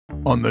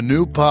On the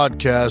new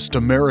podcast,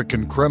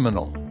 American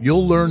Criminal,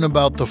 you'll learn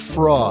about the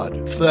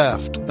fraud,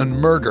 theft, and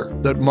murder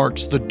that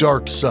marks the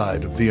dark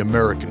side of the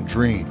American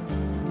dream.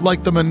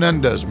 Like the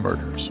Menendez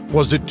murders,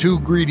 was it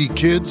two greedy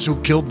kids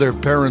who killed their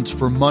parents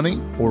for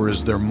money, or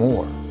is there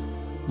more?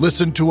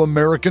 Listen to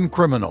American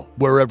Criminal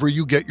wherever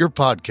you get your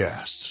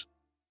podcasts.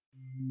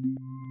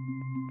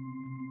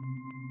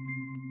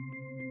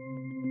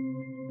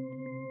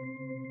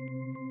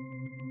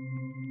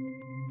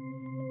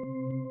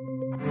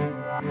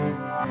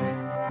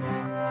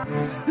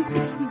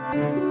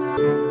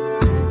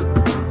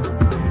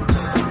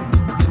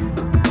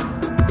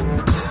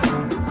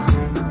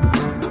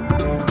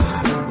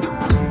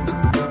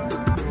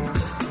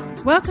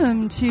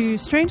 Welcome to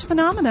Strange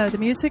Phenomena, the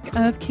music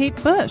of Kate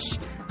Bush.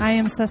 I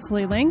am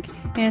Cecily Link,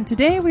 and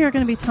today we are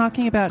going to be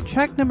talking about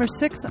track number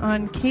 6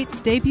 on Kate's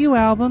debut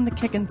album, The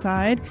Kickin'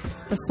 Side,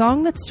 the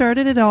song that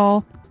started it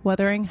all,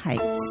 Wuthering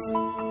Heights.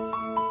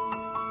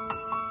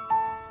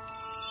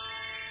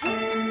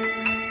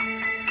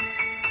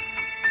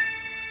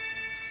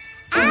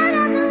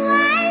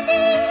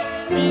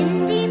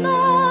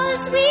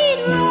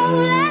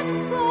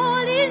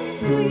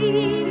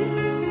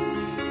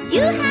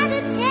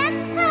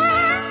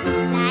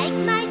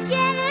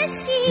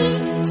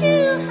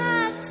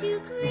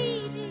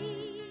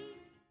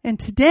 And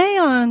today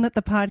on the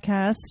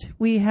podcast,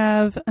 we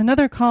have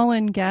another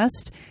call-in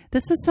guest.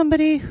 This is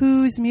somebody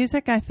whose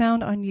music I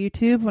found on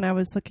YouTube when I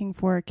was looking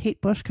for Kate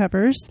Bush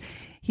covers.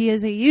 He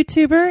is a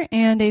YouTuber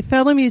and a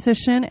fellow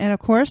musician and, of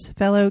course,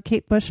 fellow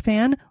Kate Bush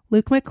fan,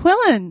 Luke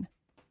McQuillan.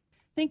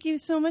 Thank you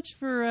so much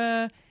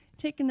for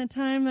taking the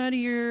time out of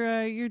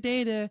your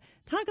day to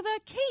talk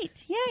about Kate.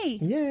 Yay!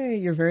 Yay,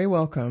 you're very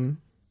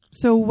welcome.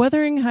 So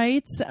Wuthering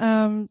Heights,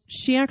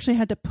 she actually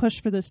had to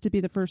push for this to be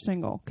the first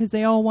single because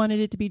they all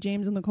wanted it to be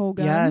James and the Coal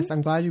Gun. Yes,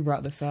 I'm glad you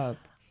brought this up.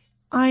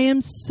 I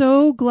am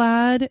so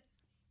glad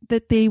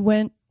that they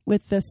went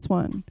with this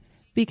one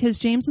because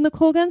James and the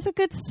Coal Gun's a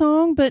good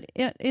song, but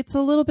it's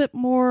a little bit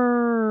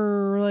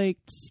more like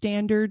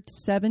standard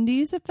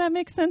 70s, if that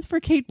makes sense for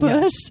Kate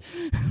Bush.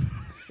 Yes.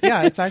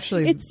 Yeah, it's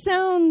actually... It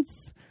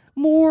sounds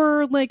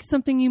more like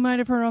something you might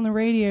have heard on the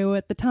radio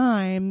at the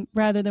time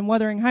rather than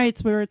Wuthering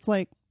Heights where it's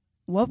like,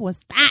 what was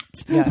that?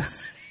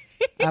 Yes,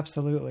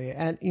 absolutely.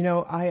 And, you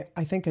know, I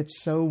think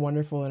it's so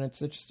wonderful, and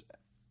it's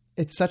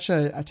such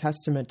a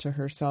testament to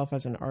herself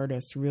as an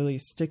artist, really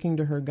sticking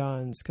to her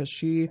guns, because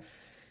she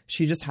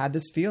just had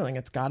this feeling,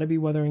 it's got to be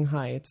Wuthering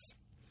Heights.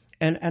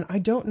 And I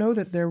don't know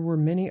that there were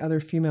many other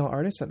female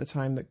artists at the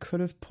time that could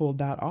have pulled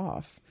that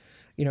off.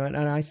 You know, and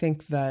I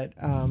think that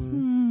I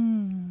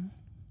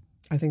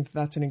think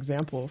that's an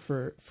example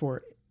for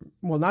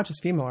well, not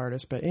just female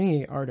artists, but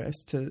any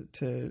artist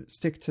to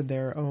stick to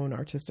their own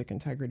artistic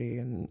integrity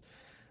and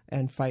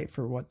fight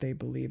for what they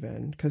believe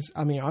in. Because,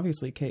 I mean,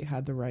 obviously Kate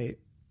had the right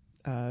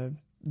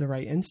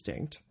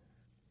instinct.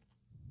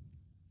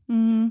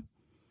 Mm-hmm.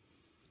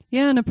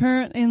 Yeah, and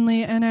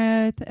apparently, and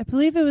I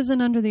believe it was in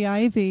Under the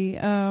Ivy,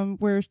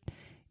 where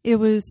it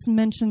was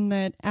mentioned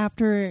that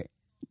after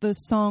the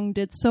song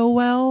did so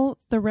well,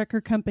 the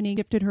record company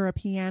gifted her a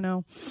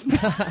piano.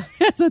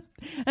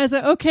 as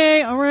a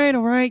okay, all right,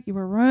 you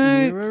were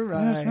right. You were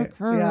right.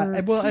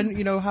 Yeah. Well, and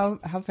you know how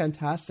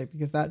fantastic,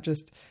 because that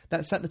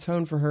set the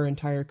tone for her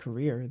entire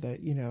career.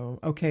 That, you know,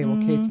 okay,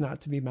 well, Kate's not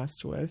to be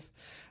messed with.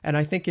 And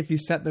I think if you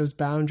set those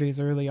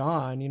boundaries early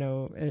on, you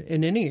know,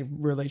 in any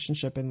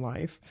relationship in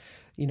life,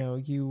 you know,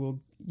 you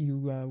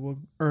will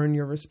earn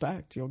your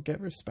respect. You'll get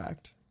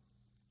respect.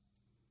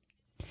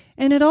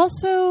 And it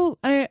also,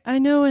 I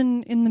know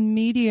in the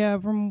media,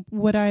 from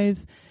what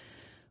I've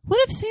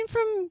seen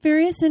from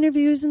various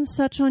interviews and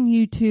such on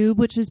YouTube,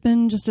 which has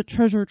been just a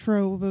treasure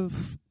trove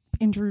of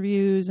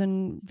interviews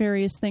and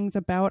various things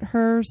about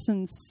her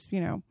since, you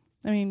know,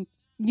 I mean,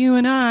 you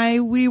and I,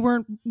 we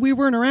weren't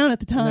around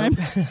at the time.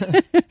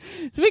 Nope.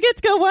 So we get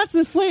to go watch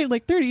this later,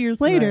 like 30 years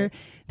later, right.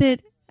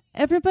 That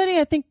everybody,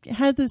 I think,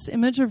 had this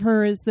image of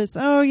her as this,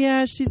 oh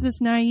yeah, she's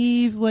this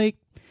naive, like,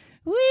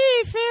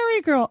 wee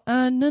fairy girl.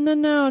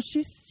 No.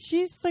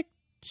 She's like,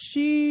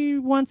 she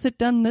wants it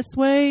done this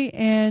way,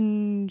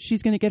 and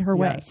she's going to get her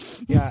way.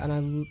 Yeah,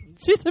 and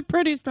she's a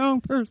pretty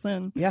strong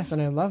person. Yes,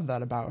 and I love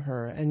that about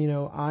her. And you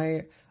know,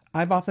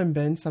 I've often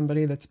been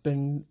somebody that's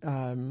been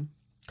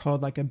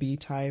called like a B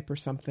type or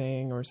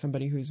something, or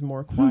somebody who's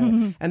more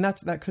quiet, and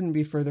that couldn't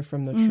be further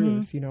from the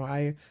truth. You know,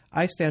 I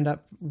stand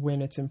up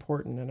when it's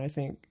important, and I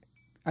think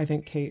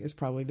Kate is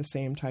probably the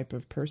same type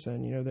of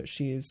person. You know, that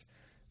she's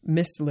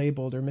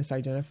mislabeled or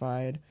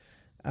misidentified.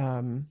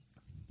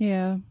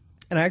 Yeah.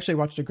 And I actually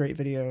watched a great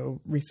video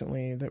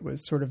recently that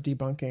was sort of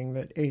debunking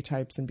that A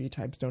types and B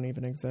types don't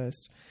even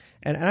exist.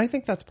 And I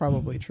think that's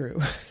probably true.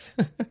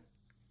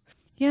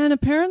 Yeah, and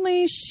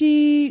apparently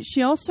she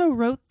also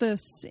wrote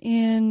this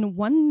in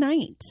one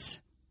night.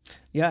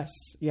 Yes,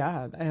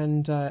 yeah.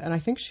 And I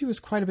think she was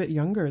quite a bit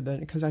younger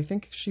because I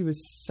think she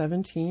was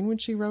 17 when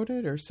she wrote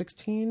it, or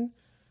 16.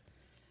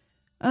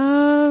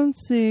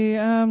 Let's see.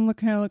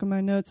 Look at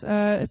my notes.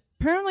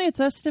 Apparently it's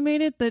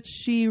estimated that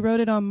she wrote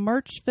it on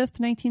March 5th,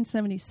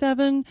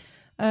 1977.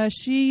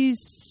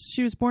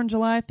 She was born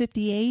July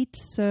 58,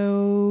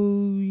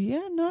 so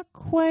yeah, not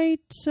quite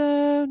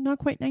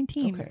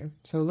 19. Okay,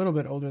 so a little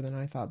bit older than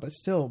I thought, but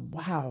still,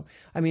 wow.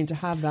 I mean, to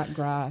have that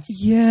grasp,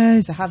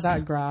 yes,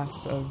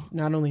 of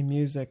not only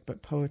music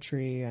but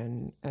poetry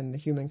and the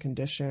human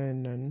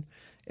condition, and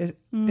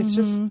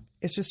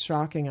it's just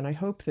shocking. And I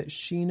hope that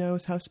she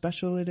knows how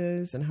special it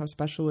is and how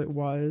special it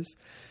was,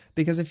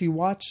 because if you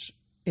watch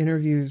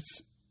interviews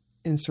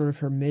in sort of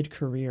her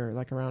mid-career,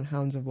 like around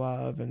Hounds of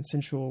Love and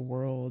Sensual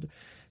World,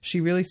 she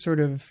really sort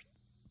of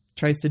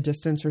tries to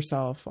distance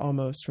herself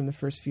almost from the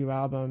first few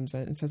albums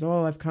and says,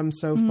 oh, I've come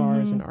so far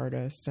as an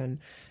artist and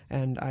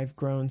I've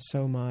grown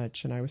so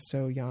much and I was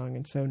so young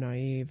and so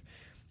naive.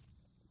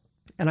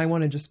 And I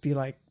want to just be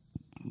like,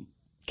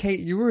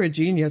 Kate, you were a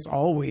genius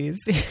always,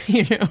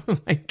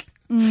 like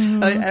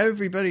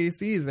everybody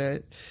sees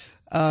it.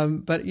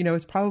 But,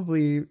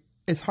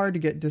 it's hard to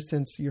get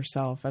distance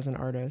yourself as an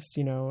artist,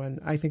 and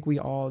I think we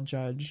all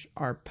judge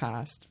our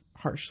past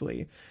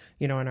harshly,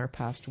 in our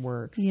past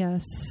works.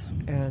 Yes.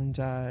 And,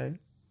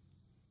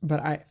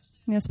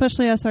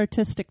 especially us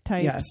artistic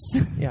types. Yes.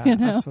 Yeah,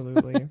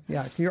 absolutely.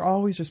 Yeah. You're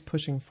always just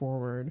pushing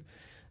forward.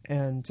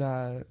 And,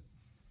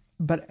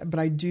 but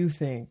I do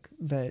think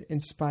that in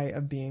spite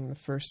of being the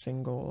first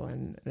single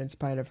and in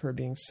spite of her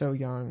being so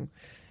young,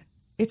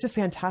 it's a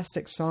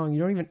fantastic song.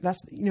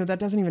 That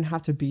doesn't even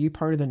have to be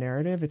part of the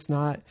narrative. It's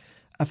not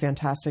a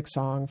fantastic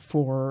song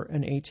for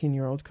an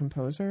 18-year-old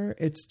composer.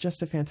 It's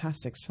just a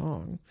fantastic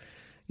song,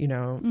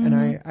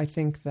 and I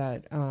think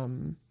that,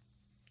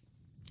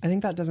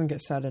 doesn't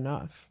get said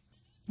enough.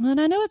 Well, and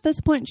I know at this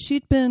point she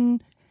had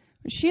been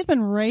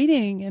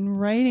writing and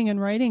writing and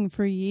writing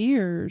for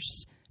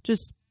years,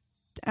 just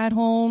at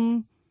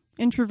home,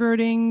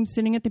 introverting,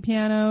 sitting at the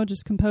piano,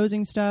 just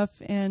composing stuff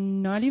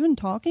and not even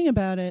talking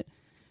about it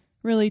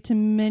really to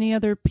many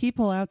other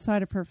people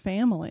outside of her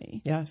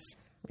family. Yes.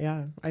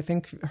 Yeah. I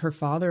think her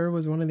father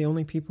was one of the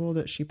only people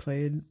that she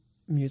played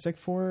music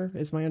for,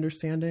 is my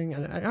understanding.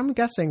 And I'm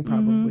guessing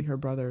probably her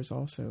brothers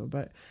also,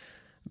 but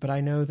I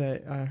know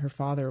that her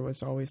father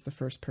was always the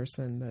first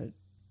person that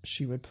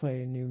she would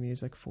play new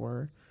music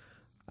for,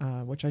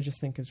 which I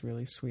just think is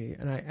really sweet.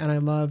 And I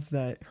love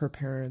that her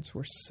parents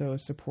were so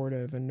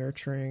supportive and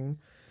nurturing,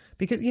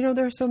 because,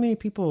 there are so many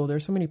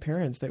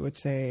parents that would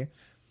say,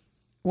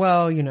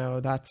 well,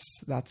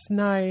 that's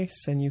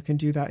nice and you can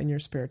do that in your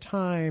spare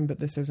time,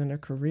 but this isn't a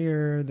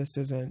career. This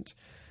isn't,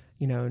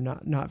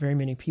 not very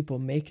many people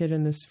make it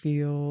in this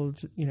field,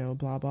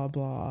 blah, blah,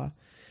 blah.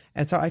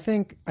 And so I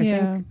think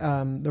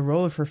the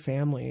role of her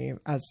family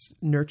as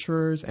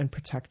nurturers and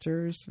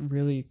protectors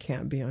really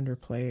can't be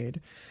underplayed,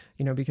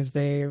 because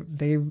they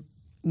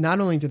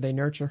not only did they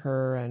nurture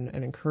her and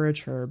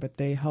encourage her, but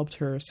they helped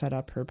her set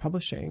up her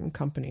publishing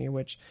company,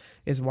 which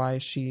is why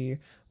she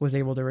was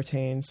able to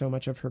retain so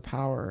much of her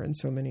power and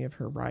so many of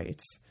her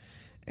rights.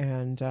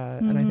 And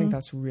I think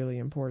that's really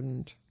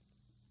important.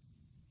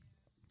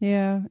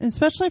 Yeah,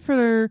 especially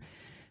for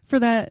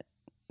that,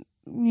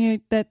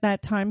 that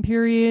time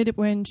period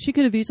when she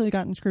could have easily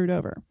gotten screwed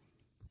over,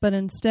 but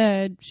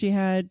instead she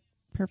had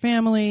her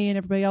family and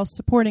everybody else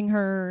supporting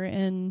her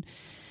and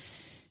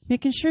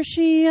making sure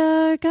she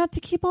got to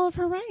keep all of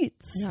her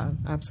rights. Yeah,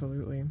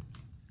 absolutely.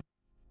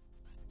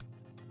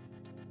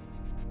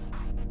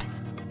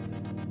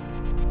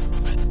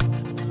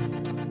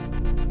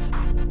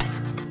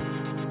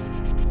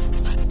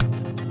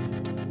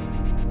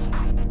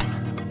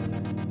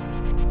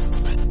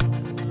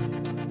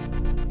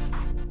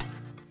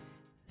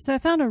 So I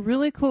found a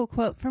really cool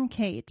quote from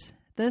Kate.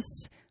 This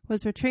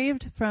was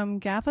retrieved from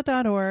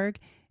GAFFA.org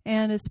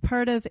and is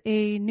part of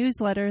a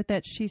newsletter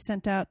that she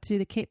sent out to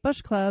the Kate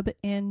Bush Club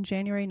in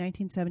January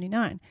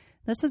 1979.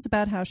 This is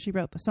about how she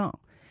wrote the song.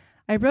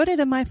 I wrote it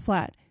in my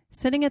flat,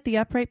 sitting at the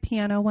upright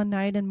piano one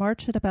night in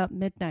March at about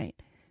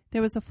midnight.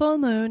 There was a full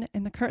moon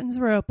and the curtains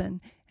were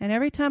open, and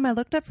every time I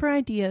looked up for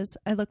ideas,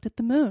 I looked at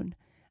the moon.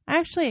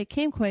 Actually, it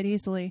came quite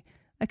easily.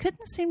 I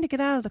couldn't seem to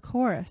get out of the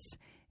chorus.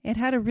 It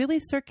had a really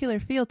circular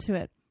feel to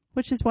it,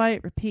 which is why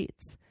it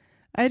repeats.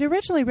 I had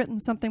originally written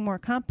something more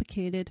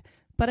complicated,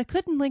 but I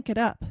couldn't link it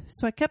up,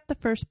 so I kept the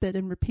first bit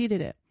and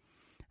repeated it.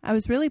 I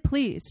was really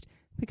pleased,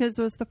 because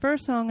it was the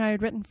first song I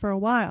had written for a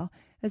while,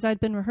 as I'd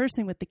been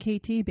rehearsing with the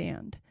KT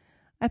band.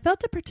 I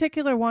felt a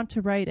particular want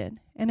to write it,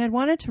 and had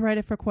wanted to write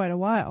it for quite a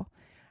while.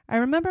 I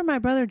remember my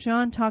brother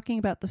John talking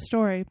about the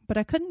story, but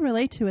I couldn't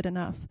relate to it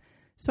enough,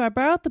 so I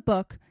borrowed the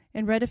book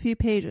and read a few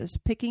pages,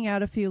 picking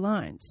out a few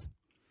lines.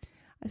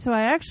 So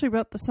I actually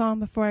wrote the song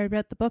before I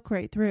read the book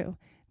right through.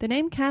 The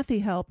name Kathy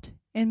helped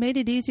and made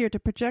it easier to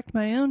project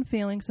my own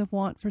feelings of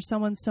want for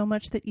someone so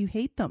much that you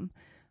hate them.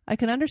 I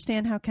could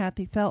understand how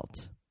Kathy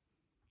felt.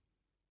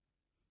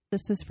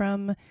 This is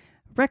from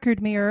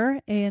Record Mirror,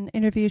 an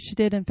interview she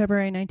did in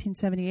February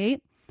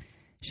 1978.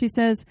 She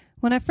says,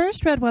 "When I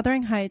first read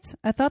Wuthering Heights,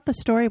 I thought the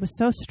story was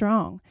so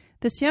strong.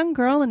 This young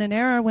girl in an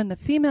era when the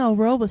female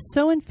role was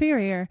so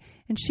inferior,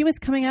 and she was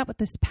coming out with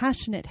this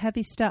passionate,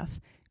 heavy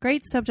stuff.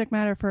 Great subject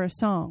matter for a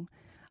song.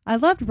 I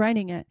loved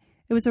writing it.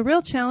 It was a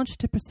real challenge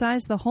to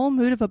precise the whole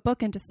mood of a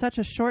book into such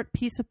a short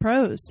piece of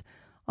prose.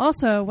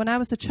 Also, when I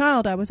was a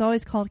child, I was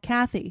always called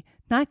Kathy,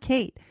 not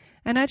Kate,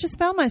 and I just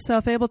found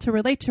myself able to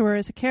relate to her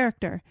as a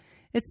character.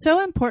 It's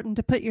so important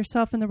to put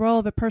yourself in the role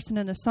of a person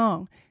in a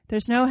song.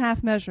 There's no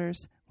half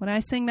measures. When I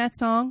sing that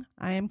song,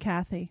 I am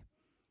Kathy.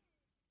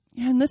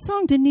 Yeah, and this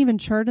song didn't even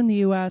chart in the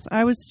U.S.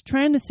 I was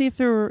trying to see if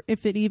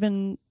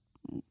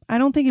I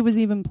don't think it was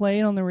even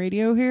played on the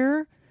radio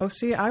here. Oh,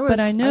 see, I was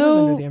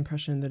under the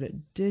impression that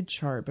it did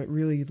chart, but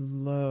really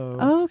low.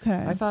 Oh,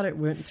 okay. I thought it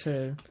went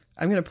to...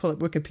 I'm going to pull up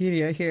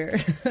Wikipedia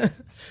here.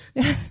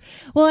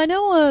 Well, I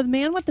know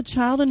Man with the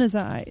Child in His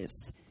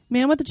Eyes.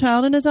 Man with the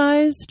Child in His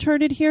Eyes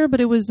charted here,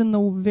 but it was in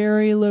the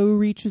very low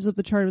reaches of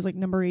the chart. It was like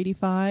number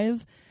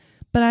 85.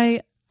 But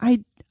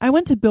I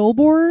went to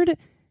Billboard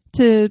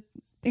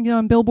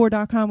on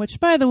Billboard.com, which,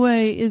 by the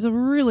way, is a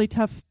really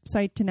tough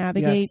site to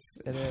navigate. Yes,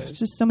 it is.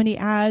 Just so many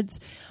ads.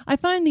 I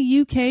find the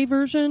UK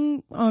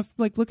version of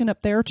like looking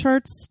up their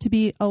charts to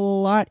be a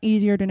lot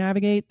easier to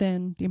navigate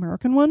than the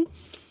American one.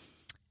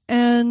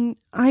 And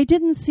I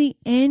didn't see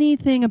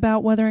anything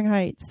about Wuthering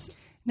Heights.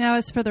 Now,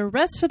 as for the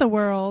rest of the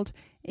world,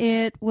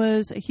 it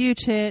was a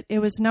huge hit. It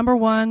was number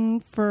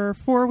one for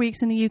 4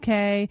 weeks in the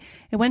UK.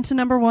 It went to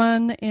number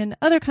one in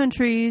other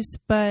countries,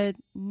 but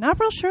not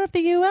real sure of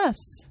the US.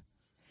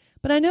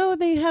 But I know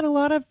they had a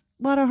lot of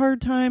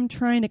hard time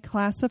trying to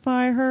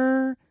classify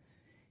her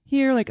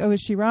here. Like, oh,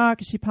 is she rock?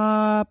 Is she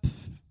pop?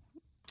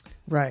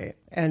 Right.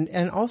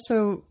 And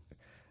also...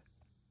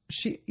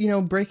 she,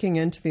 breaking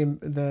into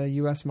the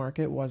U.S.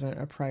 market wasn't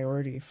a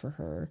priority for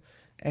her,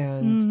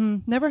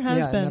 and never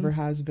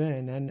has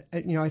been. And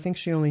I think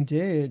she only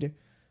did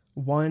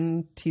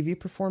one TV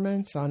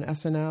performance on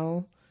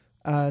SNL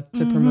to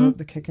promote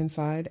The Kick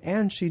Inside,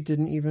 and she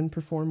didn't even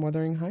perform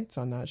Wuthering Heights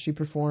on that. She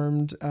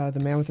performed The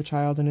Man with the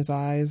Child in His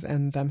Eyes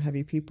and Them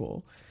Heavy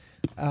People.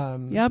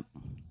 Yep.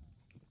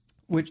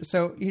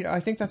 I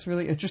think that's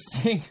really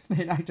interesting.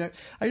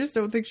 I just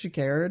don't think she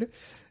cared.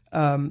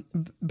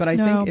 But I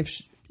think if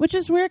she, which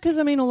is weird because,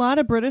 a lot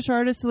of British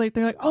artists,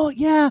 they're like, oh,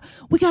 yeah,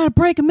 we got to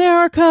break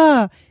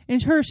America.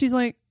 And she's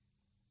like,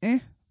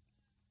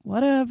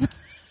 whatever.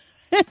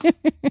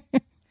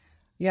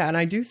 Yeah, and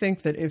I do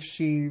think that if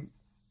she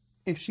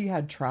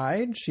had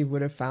tried, she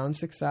would have found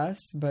success.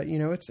 But,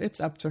 it's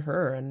up to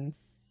her. And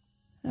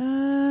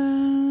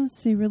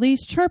let's see.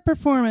 Release chart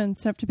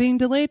performance. After being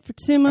delayed for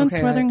 2 months,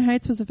 Wuthering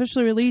Heights was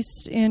officially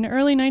released in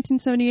early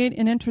 1978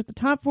 and entered the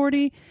top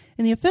 40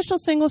 in the official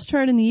singles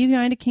chart in the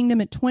United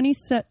Kingdom at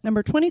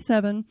number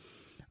 27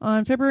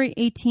 on February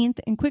 18th,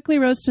 and quickly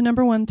rose to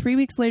number 1 3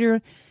 weeks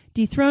later,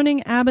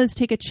 dethroning ABBA's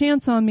Take a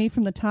Chance on Me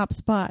from the top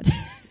spot.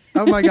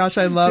 Oh my gosh,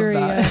 I love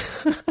that.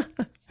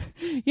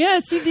 Yeah,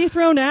 she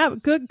dethroned ABBA.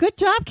 Good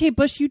job, Kate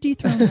Bush. You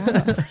dethroned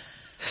ABBA.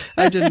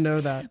 I didn't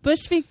know that.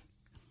 Bush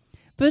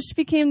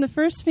became the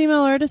first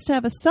female artist to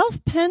have a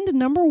self-penned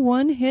number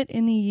 1 hit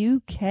in the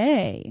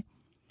UK.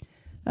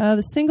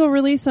 The single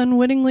release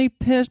unwittingly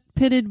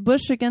pitted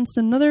Bush against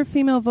another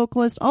female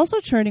vocalist also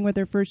charting with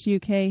her first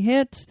UK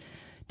hit,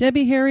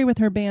 Debbie Harry with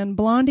her band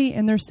Blondie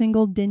and their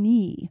single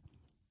Denis.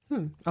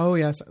 Oh,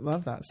 yes. I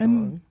love that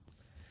song.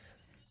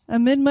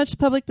 Amid much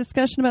public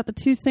discussion about the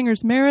two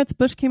singers' merits,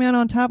 Bush came out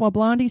on top while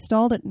Blondie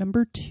stalled at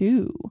number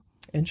 2.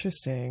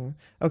 Interesting.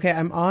 Okay,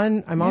 I'm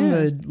on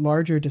the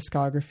larger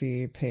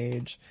discography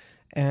page,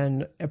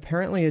 and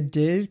apparently it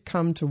did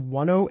come to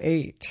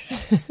 108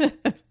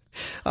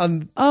 on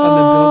the Billboard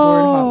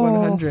Hot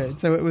 100.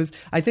 So it was.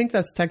 I think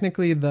that's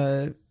technically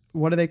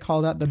what do they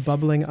call that? The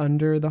bubbling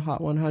under the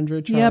Hot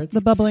 100 charts. Yep,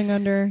 the bubbling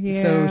under.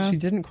 Yeah. So she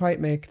didn't quite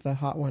make the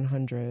Hot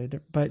 100,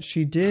 but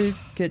she did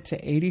get to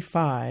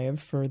 85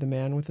 for The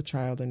Man with the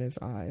Child in His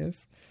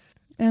Eyes.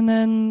 And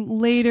then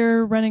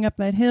later, Running Up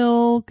That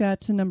Hill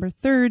got to number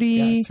 30.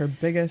 Yes, her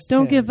biggest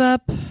Don't hit. Give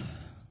Up,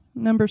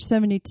 number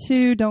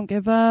 72, Don't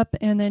Give Up,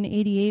 and then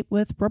 88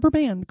 with Rubber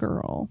Band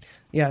Girl.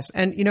 Yes,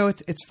 and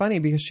it's funny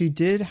because she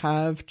did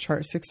have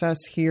chart success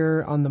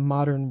here on the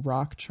modern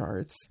rock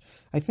charts.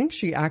 I think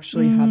she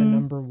actually had a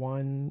number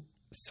 1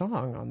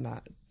 song on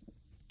that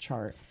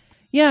chart.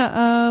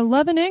 Yeah,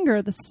 Love and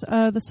Anger.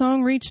 The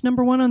song reached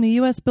number 1 on the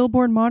U.S.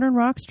 Billboard Modern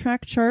Rocks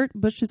track chart,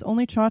 Bush's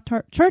only chart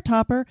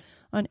topper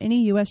on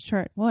any U.S.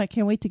 chart. Well, I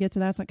can't wait to get to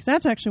that song because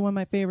that's actually one of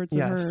my favorites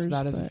of hers. Yes,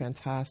 that is a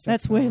fantastic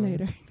That's song. way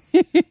later.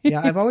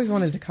 Yeah, I've always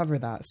wanted to cover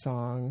that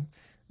song.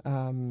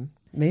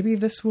 Maybe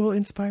this will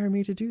inspire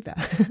me to do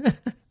that.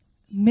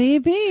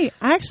 Maybe.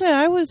 Actually,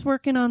 I was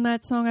working on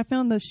that song. I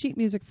found the sheet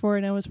music for it,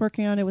 and I was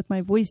working on it with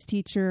my voice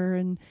teacher.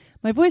 And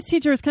my voice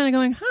teacher was kind of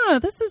going,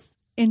 this is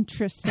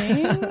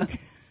interesting.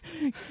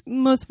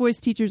 Most voice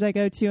teachers I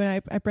go to,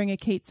 and I bring a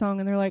Kate song,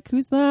 and they're like,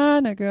 who's that?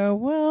 And I go,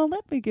 well,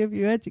 let me give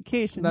you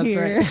education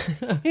here.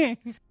 That's right.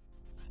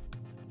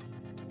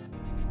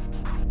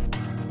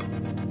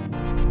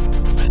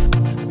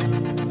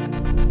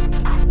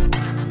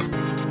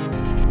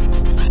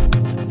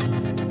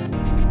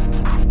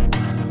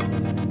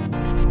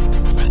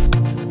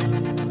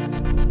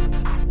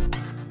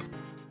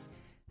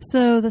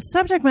 So the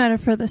subject matter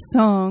for the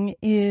song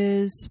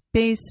is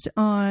based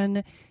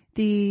on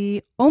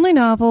the only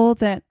novel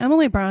that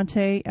Emily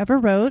Bronte ever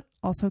wrote,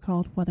 also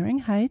called Wuthering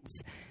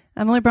Heights.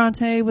 Emily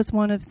Bronte was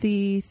one of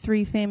the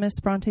three famous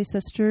Bronte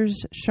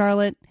sisters.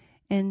 Charlotte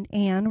and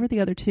Anne were the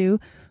other two,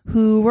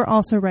 who were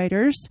also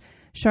writers.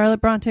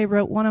 Charlotte Bronte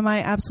wrote one of my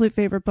absolute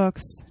favorite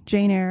books,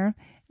 Jane Eyre,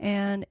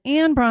 and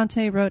Anne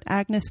Bronte wrote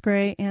Agnes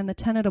Grey and The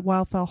Tenant of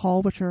Wildfell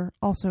Hall, which are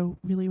also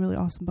really, really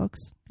awesome books.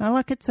 Not a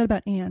lot gets said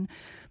about Anne.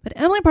 But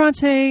Emily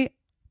Bronte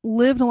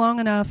lived long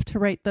enough to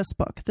write this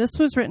book. This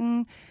was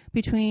written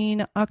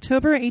between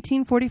October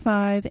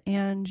 1845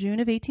 and June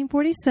of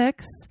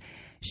 1846.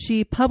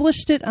 She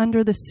published it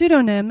under the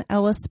pseudonym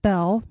Ellis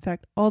Bell. In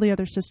fact, all the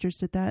other sisters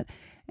did that.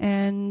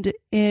 And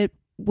it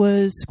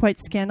was quite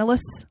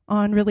scandalous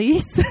on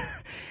release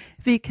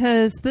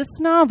because this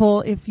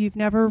novel, if you've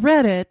never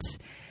read it,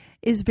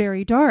 is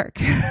very dark.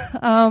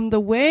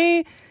 The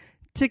way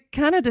to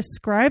kind of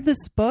describe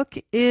this book,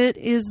 it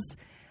is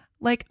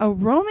like a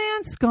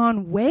romance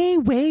gone way,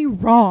 way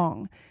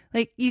wrong.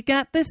 Like, you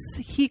got this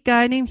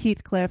guy named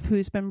Heathcliff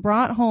who's been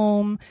brought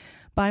home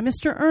by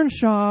Mr.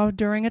 Earnshaw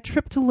during a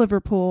trip to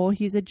Liverpool.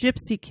 He's a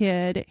gypsy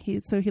kid,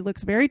 so he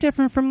looks very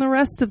different from the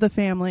rest of the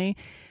family.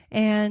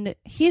 And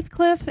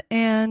Heathcliff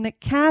and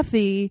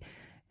Kathy,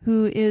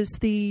 who is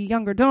the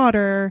younger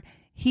daughter,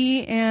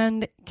 he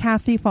and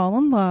Kathy fall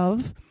in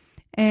love.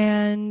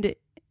 And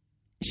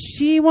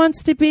she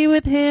wants to be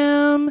with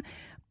him,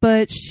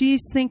 but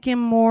she's thinking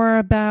more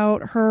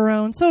about her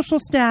own social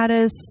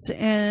status,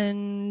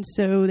 and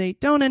so they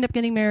don't end up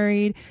getting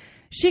married.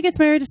 She gets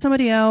married to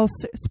somebody else.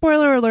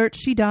 Spoiler alert,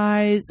 she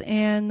dies,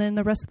 and then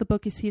the rest of the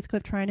book is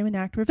Heathcliff trying to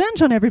enact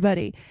revenge on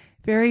everybody.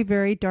 Very,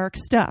 very dark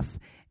stuff.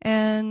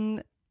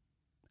 And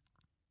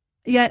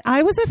yet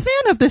I was a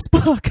fan of this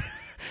book.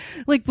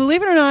 Like,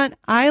 believe it or not,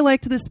 I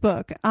liked this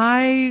book.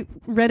 I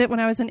read it when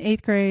I was in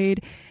 8th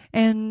grade,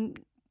 and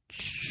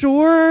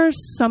sure,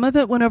 some of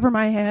it went over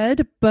my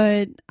head,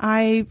 but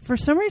for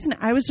some reason,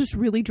 I was just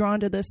really drawn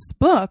to this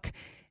book,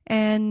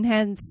 and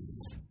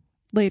hence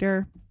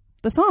later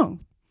the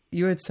song.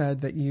 You had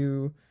said that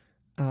you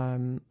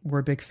were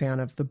a big fan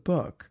of the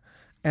book,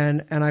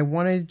 and I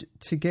wanted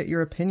to get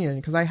your opinion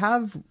because I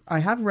have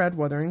read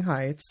Wuthering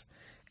Heights,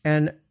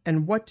 and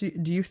what do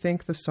you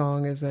think the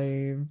song is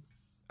a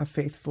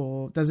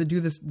faithful? Does it do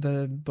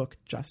the book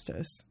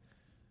justice?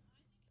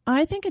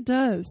 I think it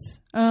does.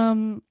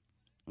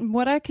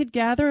 What I could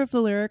gather of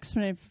the lyrics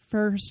when I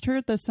first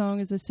heard the song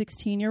as a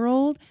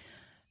 16-year-old,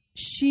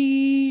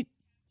 she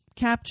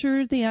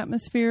captured the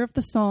atmosphere of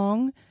the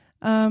song,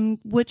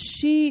 which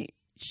she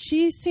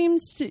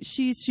seems to,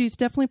 she's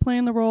definitely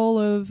playing the role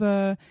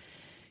of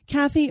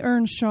Kathy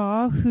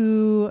Earnshaw,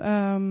 who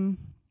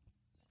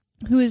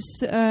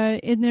is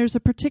and there's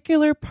a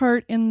particular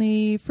part in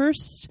the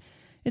first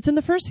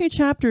few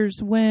chapters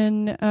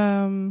when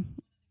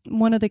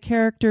one of the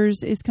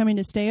characters is coming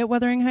to stay at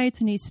Wuthering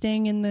Heights, and he's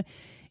staying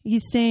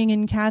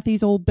in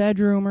Kathy's old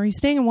bedroom, or he's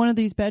staying in one of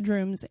these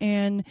bedrooms,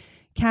 and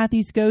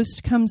Kathy's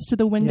ghost comes to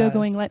the window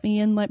going, "Let me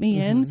in, let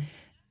me in."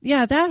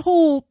 Yeah,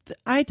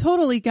 I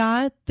totally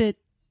got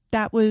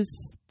that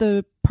was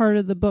the part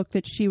of the book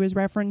that she was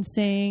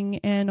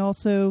referencing. And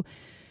also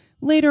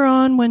later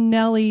on when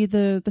Nellie,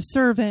 the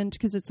servant,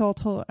 because it's all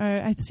told,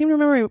 I seem to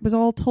remember it was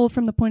all told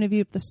from the point of view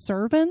of the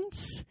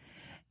servant.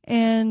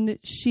 And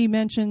she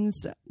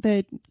mentions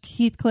that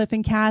Heathcliff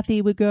and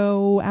Kathy would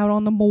go out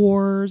on the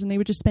moors and they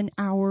would just spend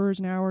hours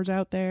and hours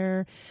out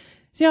there.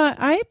 So yeah,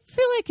 I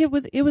feel like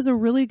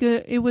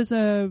it was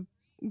a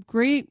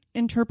great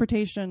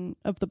interpretation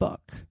of the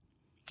book.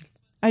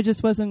 I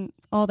just wasn't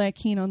all that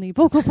keen on the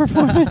vocal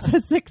performance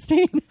at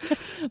 16,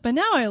 but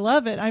now I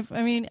love it.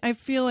 I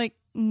feel like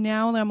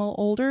now that I'm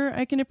older,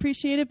 I can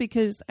appreciate it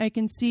because I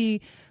can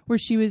see where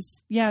she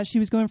was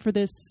going for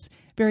this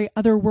very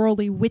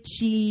otherworldly,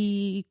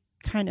 witchy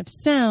kind of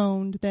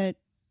sound that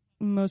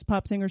most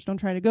pop singers don't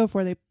try to go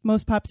for.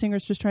 Most pop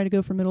singers just try to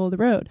go for middle of the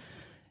road.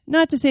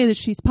 Not to say that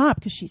she's pop,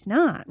 because she's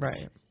not.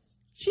 Right.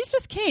 She's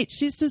just Kate.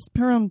 She's just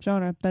her own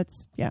genre.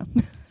 That's, yeah.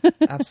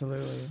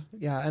 Absolutely.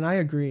 Yeah. And I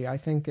agree. I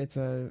think it's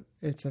a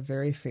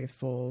very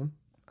faithful,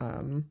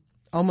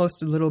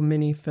 almost a little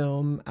mini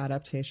film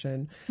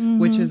adaptation,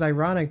 which is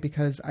ironic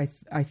because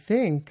I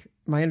think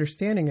my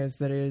understanding is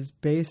that it is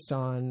based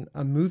on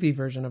a movie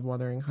version of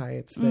Wuthering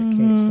Heights that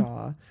Kate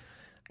saw.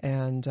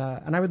 And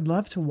I would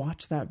love to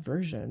watch that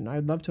version.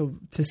 I'd love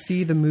to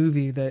see the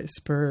movie that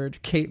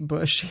spurred Kate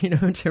Bush,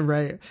 to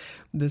write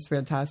this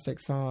fantastic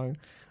song.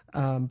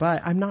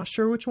 But I'm not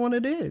sure which one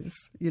it is,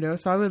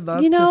 so I would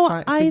love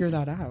to figure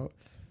that out.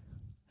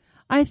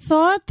 I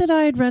thought that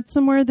I had read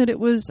somewhere that it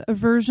was a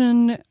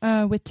version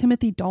with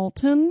Timothy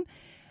Dalton.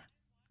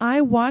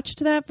 I watched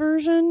that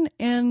version,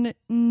 and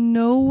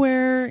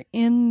nowhere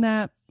in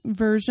that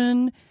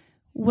version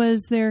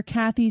was there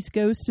Kathy's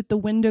ghost at the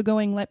window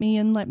going, "Let me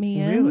in, let me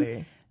in."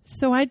 Really?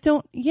 So I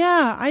thought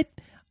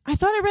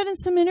I read in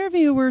some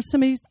interview where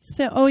somebody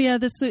said, "Oh yeah,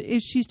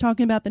 she's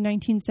talking about the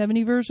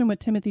 1970 version with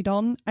Timothy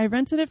Dalton." I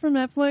rented it from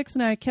Netflix,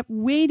 and I kept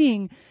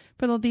waiting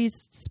for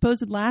these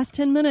supposed last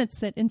 10 minutes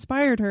that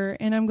inspired her,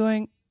 and I'm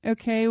going,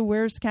 okay,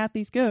 where's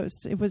Kathy's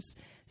ghost?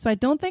 So I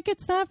don't think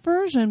it's that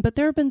version, but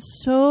there have been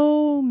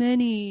so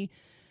many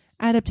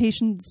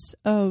adaptations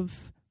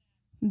of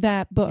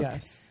that book.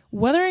 Yes.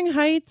 Wuthering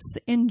Heights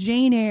and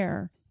Jane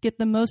Eyre get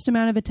the most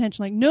amount of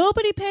attention. Like,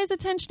 nobody pays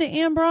attention to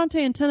Anne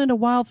Bronte and Tenant of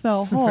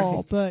Wildfell Hall,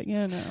 Right. but,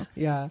 you know.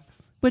 Yeah.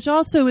 Which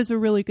also is a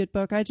really good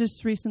book. I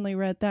just recently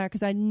read that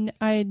because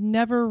I had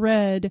never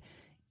read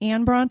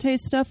Anne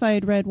Bronte's stuff. I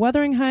had read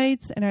Wuthering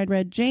Heights and I'd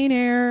read Jane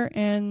Eyre,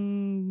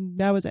 and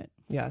that was it.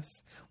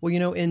 Yes. Well, you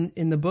know,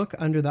 in the book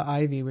Under the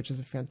Ivy, which is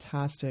a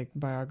fantastic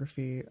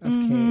biography of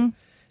Kate,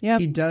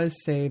 Yep. he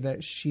does say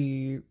that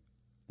she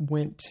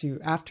went to,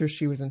 after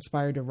she was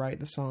inspired to write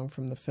the song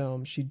from the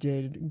film, she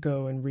did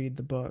go and read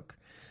the book.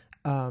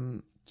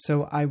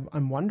 So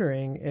I'm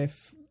wondering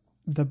if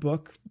the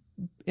book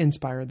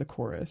inspired the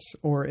chorus,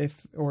 or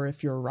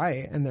if you're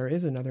right and there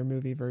is another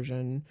movie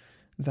version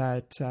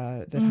that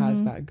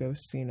has that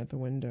ghost scene at the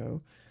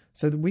window.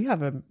 So we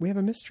have a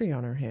mystery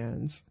on our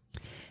hands.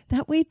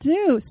 That we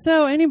do.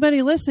 So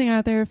anybody listening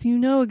out there, if you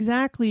know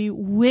exactly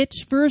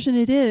which version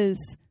it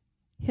is,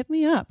 hit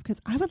me up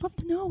because I would love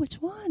to know which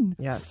one.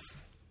 Yes.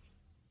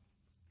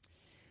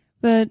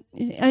 But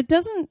it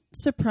doesn't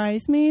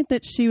surprise me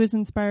that she was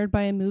inspired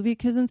by a movie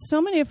because in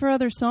so many of her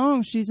other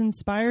songs, she's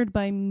inspired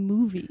by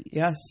movies.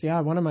 Yes.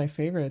 Yeah. One of my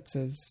favorites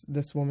is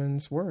this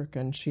woman's work,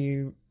 and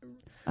she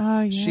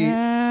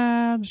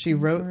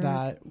wrote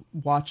that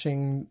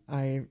watching,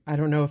 I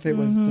don't know if it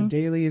was the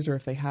dailies or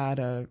if they had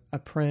a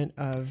print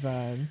of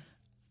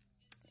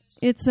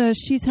it's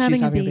She's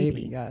Having a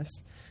Baby. Yes.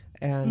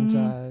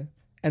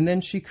 And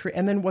then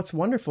and then what's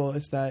wonderful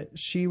is that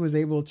she was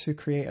able to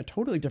create a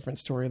totally different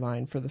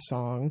storyline for the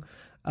song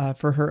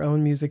for her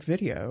own music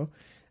video.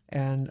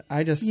 And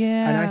I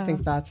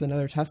think that's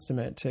another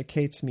testament to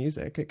Kate's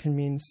music. It can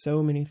mean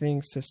so many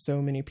things to so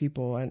many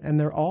people, and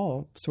they're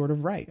all sort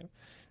of right,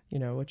 you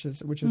know, which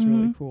is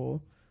really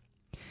cool.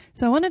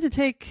 So I wanted to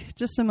take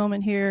just a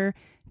moment here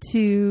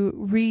to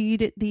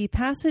read the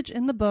passage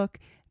in the book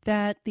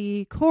that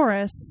the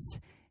chorus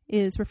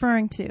is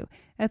referring to.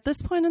 At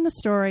this point in the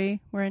story,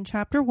 we're in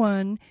chapter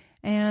 1,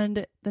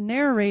 and the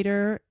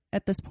narrator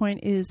at this point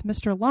is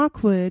Mr.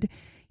 Lockwood.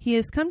 He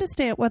has come to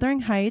stay at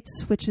Wuthering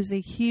Heights, which is a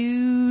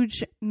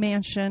huge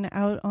mansion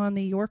out on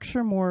the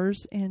Yorkshire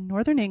moors in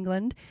northern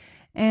England.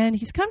 And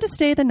he's come to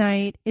stay the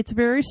night. It's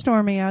very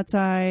stormy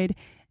outside,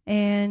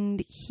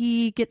 and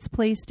he gets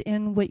placed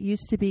in what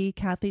used to be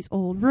Kathy's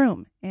old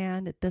room.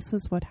 And this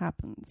is what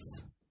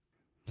happens.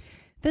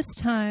 This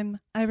time,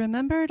 I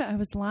remembered I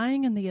was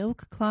lying in the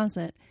oak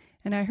closet,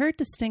 and I heard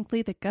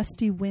distinctly the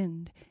gusty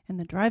wind and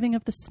the driving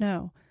of the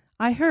snow.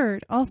 I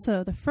heard,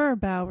 also, the fir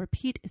bough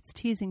repeat its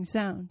teasing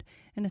sound,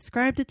 and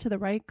ascribed it to the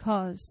right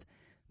cause.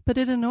 But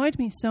it annoyed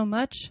me so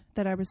much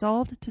that I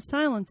resolved to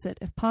silence it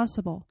if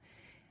possible.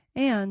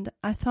 And,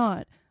 I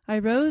thought, I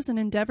rose and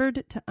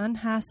endeavored to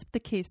unhasp the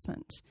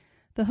casement.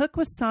 The hook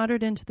was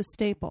soldered into the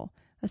staple,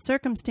 a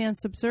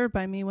circumstance observed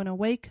by me when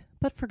awake,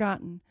 but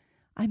forgotten.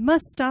 I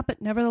must stop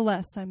it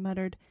nevertheless, I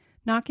muttered,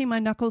 knocking my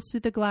knuckles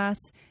through the glass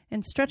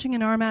and stretching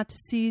an arm out to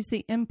seize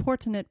the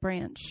importunate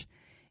branch.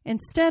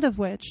 Instead of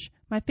which,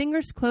 my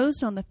fingers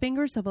closed on the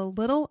fingers of a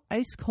little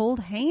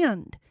ice-cold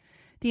hand.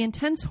 The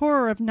intense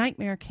horror of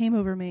nightmare came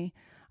over me.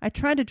 I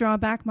tried to draw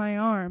back my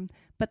arm,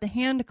 but the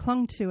hand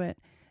clung to it,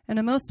 and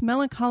a most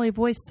melancholy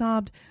voice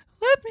sobbed,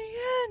 "Let me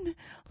in!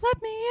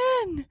 Let me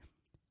in!"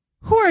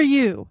 "Who are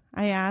you?"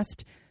 I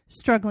asked,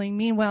 struggling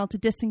meanwhile to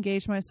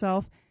disengage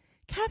myself.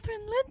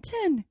 "Catherine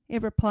Linton,"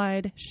 it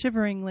replied,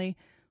 shiveringly.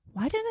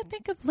 Why did I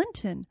think of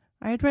Linton?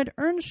 I had read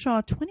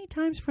Earnshaw 20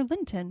 times for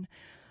Linton.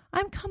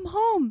 "I'm come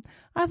home.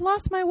 I've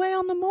lost my way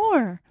on the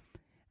moor."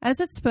 As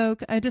it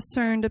spoke, I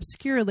discerned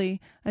obscurely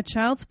a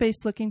child's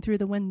face looking through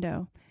the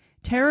window.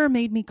 Terror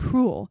made me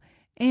cruel,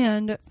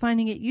 and,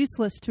 finding it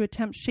useless to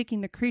attempt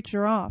shaking the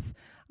creature off,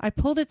 I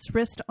pulled its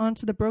wrist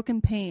onto the broken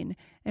pane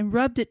and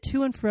rubbed it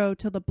to and fro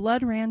till the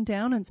blood ran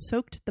down and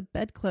soaked the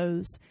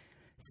bedclothes.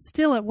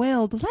 Still it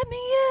wailed, "Let me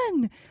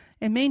in!"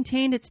 and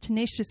maintained its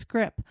tenacious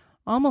grip,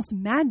 almost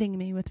maddening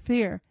me with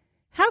fear.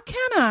 "How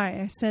can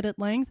I?" said at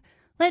length.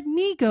 "Let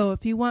me go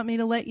if you want me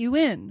to let you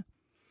in."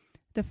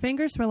 The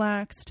fingers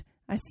relaxed.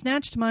 I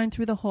snatched mine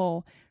through the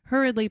hole,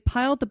 hurriedly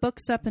piled the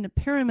books up in a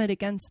pyramid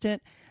against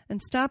it,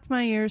 and stopped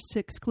my ears to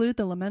exclude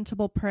the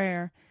lamentable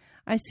prayer.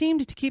 I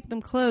seemed to keep them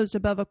closed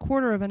above a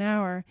quarter of an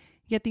hour,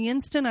 yet the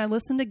instant I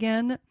listened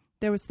again,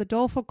 there was the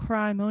doleful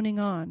cry moaning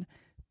on.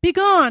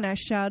 "Begone!" I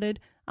shouted.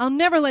 "I'll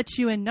never let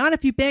you in, not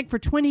if you beg for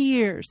 20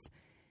 years.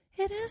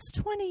 "It is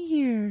 20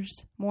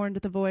 years, mourned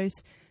the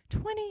voice.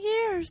 20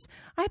 years!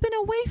 I've been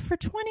away for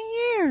 20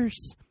 years!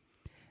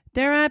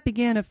 Thereat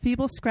began a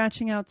feeble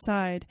scratching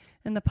outside,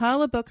 and the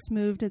pile of books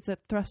moved as if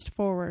thrust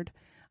forward.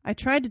 I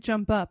tried to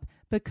jump up,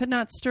 but could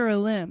not stir a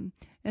limb,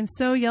 and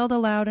so yelled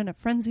aloud in a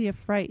frenzy of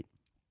fright.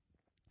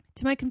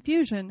 To my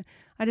confusion,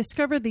 I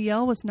discovered the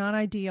yell was not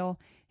ideal.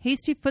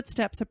 Hasty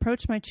footsteps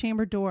approached my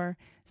chamber door.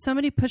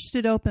 Somebody pushed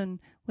it open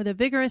with a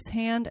vigorous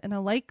hand, and a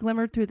light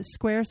glimmered through the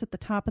squares at the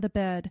top of the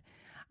bed.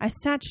 I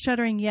sat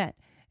shuddering yet,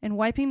 and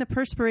wiping the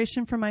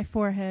perspiration from my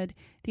forehead,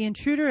 the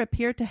intruder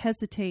appeared to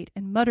hesitate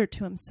and muttered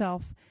to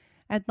himself.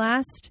 At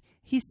last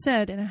he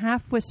said in a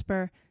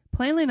half-whisper,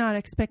 plainly not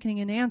expecting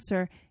an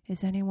answer,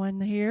 "Is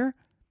anyone here?"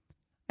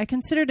 I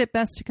considered it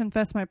best to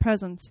confess my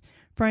presence,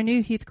 for I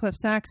knew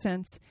Heathcliff's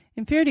accents,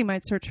 and feared he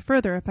might search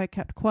further if I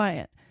kept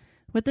quiet.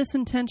 With this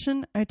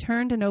intention, I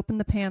turned and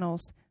opened the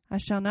panels. I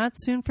shall not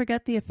soon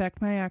forget the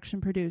effect my action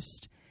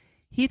produced.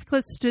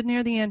 Heathcliff stood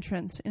near the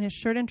entrance, in his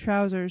shirt and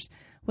trousers,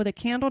 with a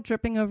candle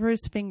dripping over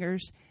his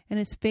fingers, and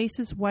his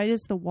face as white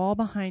as the wall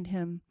behind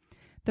him.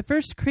 The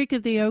first creak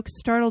of the oak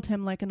startled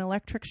him like an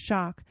electric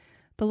shock.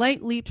 The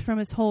light leaped from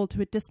his hold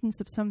to a distance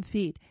of some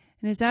feet,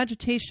 and his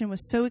agitation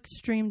was so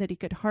extreme that he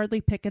could hardly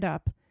pick it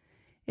up.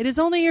 "It is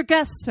only your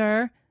guest,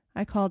 sir,"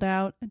 I called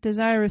out,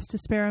 desirous to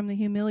spare him the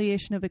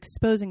humiliation of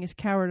exposing his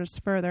cowardice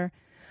further.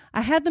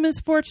 "I had the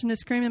misfortune to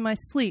scream in my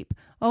sleep,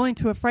 owing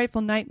to a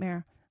frightful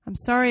nightmare. I'm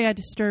sorry I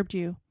disturbed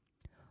you."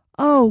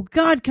 "Oh,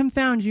 God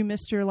confound you,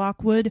 Mr.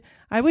 Lockwood.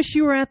 I wish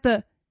you were at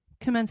the—"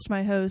 commenced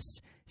my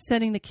host,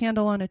 setting the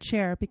candle on a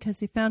chair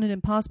because he found it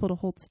impossible to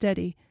hold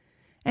steady.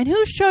 "And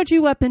who showed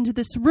you up into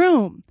this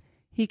room?"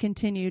 he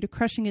continued,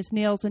 crushing his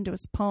nails into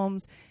his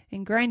palms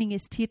and grinding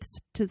his teeth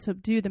to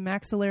subdue the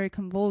maxillary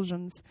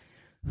convulsions.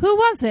 "Who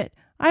was it?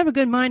 I have a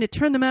good mind to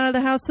turn them out of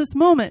the house this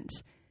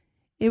moment."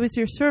 "It was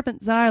your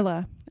servant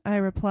Zyla," I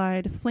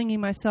replied, flinging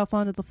myself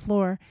onto the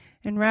floor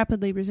and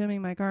rapidly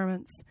resuming my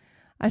garments.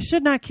 "I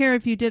should not care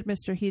if you did,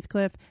 Mr.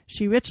 Heathcliff.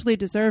 She richly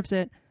deserves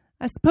it.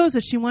 I suppose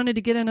that she wanted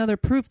to get another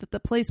proof that the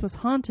place was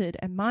haunted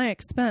at my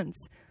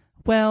expense.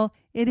 Well,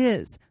 it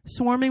is,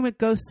 swarming with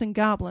ghosts and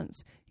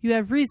goblins. You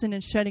have reason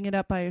in shutting it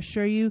up, I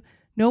assure you.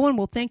 No one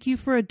will thank you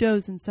for a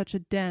doze in such a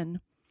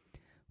den."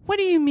 "What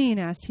do you mean?"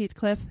 asked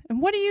Heathcliff.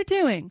 "And what are you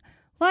doing?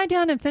 Lie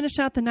down and finish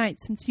out the night,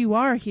 since you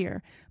are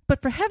here.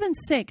 But for heaven's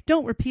sake,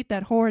 don't repeat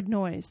that horrid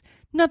noise.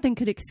 Nothing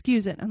could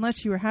excuse it,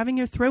 unless you were having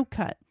your throat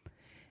cut."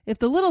 "If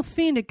the little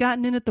fiend had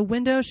gotten in at the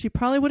window, she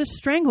probably would have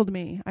strangled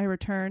me," I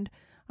returned.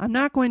 "I'm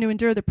not going to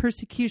endure the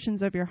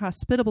persecutions of your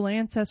hospitable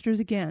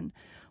ancestors again.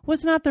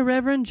 Was not the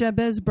Reverend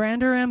Jabez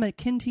Branderham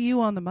akin to you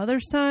on the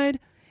mother's side?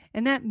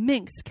 And that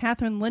minx,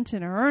 Catherine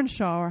Linton or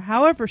Earnshaw, or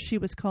however she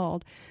was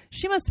called,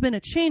 she must have been a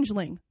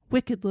changeling,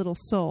 wicked little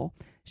soul.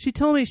 She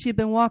told me she had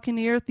been walking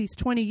the earth these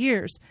 20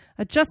 years,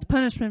 a just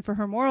punishment for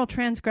her moral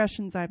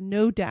transgressions, I've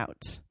no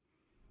doubt."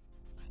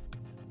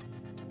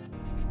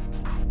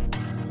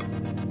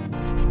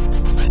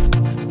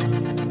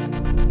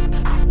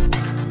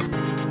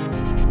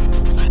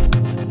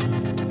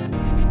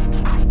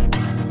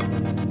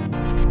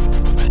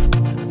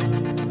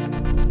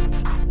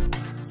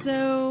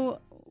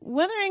 So,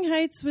 Wuthering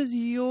Heights was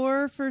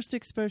your first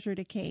exposure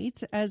to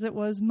Kate, as it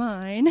was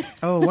mine.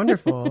 Oh,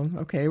 wonderful.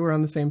 Okay, we're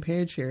on the same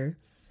page here.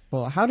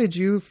 Well, how did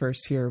you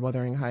first hear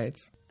Wuthering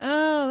Heights?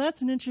 Oh,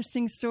 that's an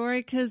interesting story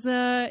because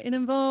it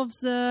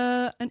involves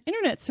an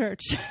internet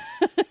search.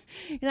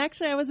 And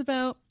actually, I was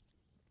about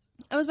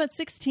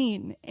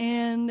 16,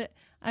 and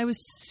I was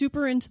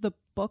super into the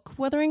book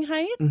Wuthering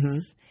Heights. Mm-hmm.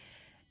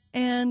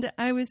 And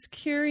I was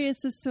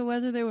curious as to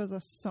whether there was a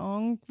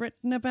song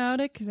written about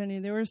it, because I knew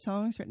there were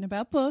songs written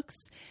about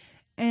books.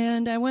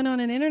 And I went on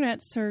an internet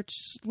search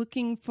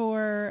looking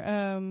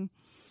to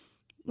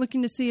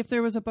see if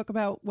there was a book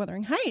about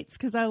Wuthering Heights,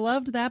 because I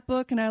loved that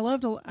book, and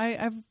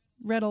I've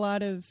read a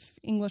lot of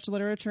English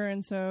literature,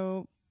 and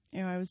so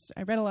I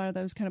read a lot of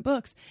those kind of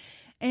books.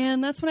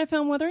 And that's when I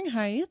found Wuthering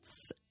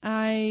Heights.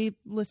 I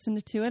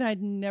listened to it.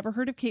 I'd never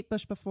heard of Kate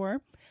Bush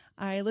before.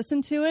 I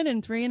listened to it,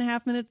 and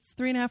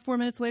 4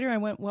 minutes later, I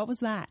went, "What was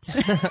that?"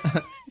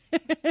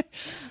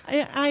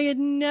 I had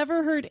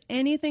never heard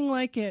anything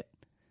like it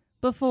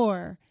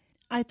before.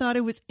 I thought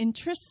it was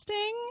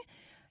interesting,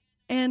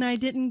 and I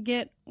didn't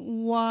get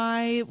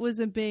why it was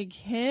a big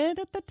hit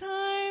at the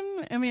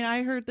time. I mean,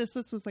 I heard this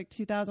was like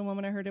 2001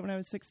 when I heard it when I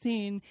was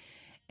 16.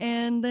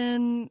 And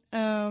then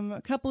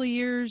a couple of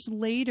years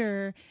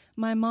later,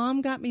 my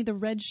mom got me the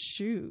red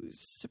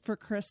shoes for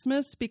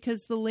Christmas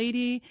because the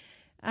lady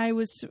I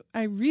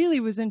really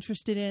was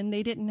interested in,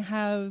 they didn't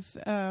have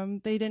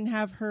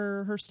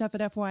her stuff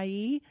at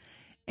FYE.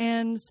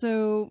 And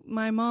so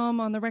my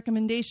mom, on the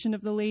recommendation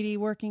of the lady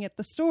working at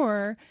the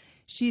store,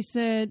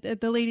 the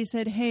lady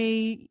said,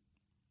 "Hey,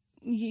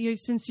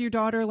 since your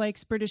daughter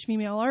likes British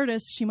female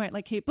artists, she might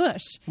like Kate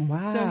Bush.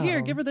 Wow. So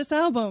here, give her this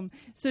album."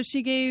 So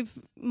she gave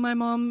my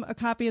mom a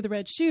copy of the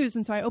Red Shoes.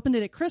 And so I opened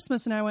it at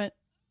Christmas and I went,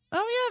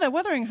 "Oh yeah, that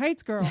Wuthering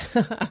Heights girl."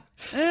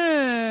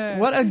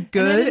 What a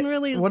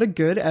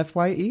good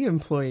FYE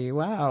employee.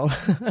 Wow.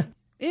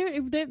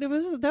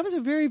 That was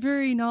a very,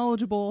 very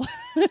knowledgeable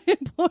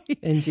employee.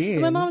 Indeed.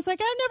 And my mom was like,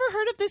 "I've never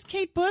heard of this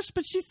Kate Bush,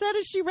 but she said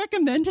she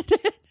recommended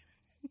it."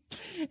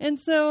 And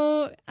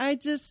so I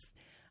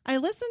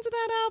listened to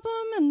that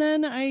album, and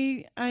then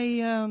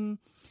I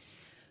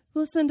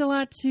listened a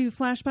lot to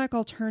Flashback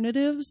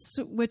Alternatives,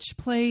 which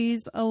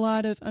plays a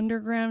lot of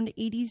underground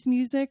 80s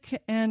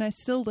music, and I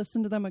still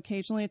listen to them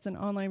occasionally. It's an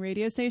online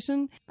radio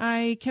station.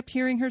 I kept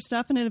hearing her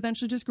stuff, and it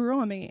eventually just grew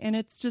on me, and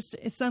it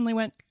suddenly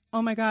went,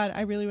 "Oh my God,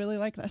 I really, really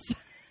like this."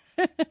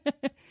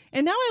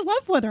 And now I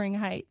love Wuthering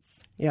Heights.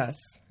 Yes.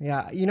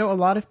 Yeah. A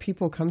lot of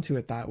people come to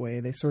it that way.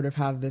 They sort of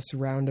have this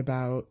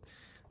roundabout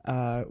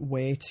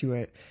way to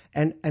it.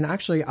 And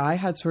actually, I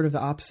had sort of the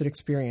opposite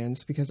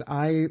experience because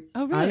I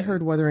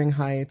heard Wuthering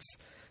Heights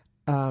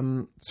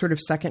sort of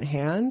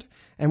secondhand.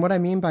 And what I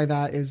mean by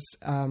that is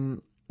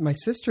my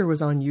sister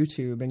was on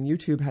YouTube, and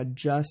YouTube had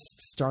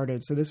just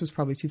started. So this was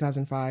probably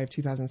 2005,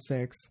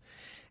 2006.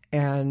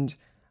 And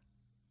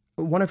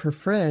one of her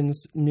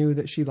friends knew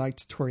that she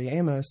liked Tori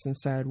Amos and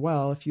said,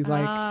 well, if you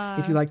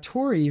like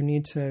Tori, you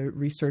need to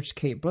research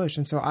Kate Bush.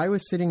 And so I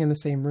was sitting in the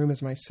same room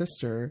as my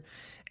sister,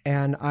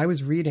 and I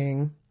was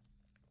reading,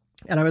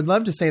 and I would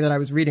love to say that I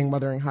was reading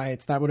Wuthering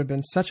Heights. That would have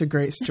been such a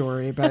great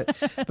story, but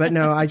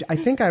no, I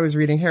think I was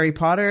reading Harry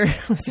Potter,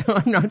 so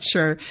I'm not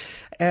sure.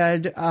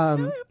 And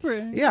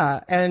yeah,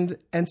 and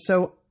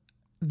so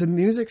the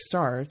music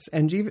starts,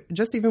 and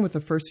just even with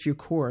the first few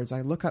chords,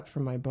 I look up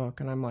from my book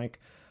and I'm like,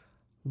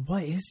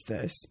 what is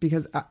this?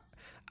 Because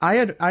I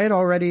had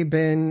already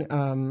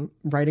been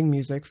writing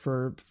music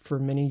for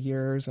many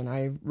years, and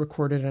I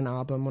recorded an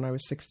album when I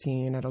was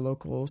 16 at a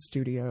local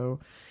studio,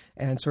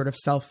 and sort of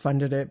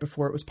self-funded it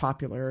before it was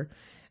popular,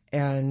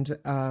 and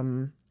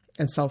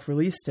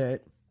self-released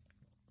it.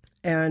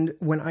 And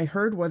when I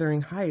heard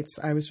Wuthering Heights,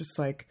 I was just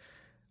like,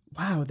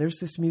 wow, there's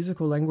this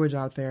musical language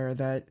out there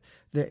that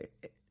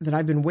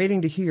I've been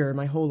waiting to hear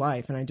my whole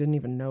life, and I didn't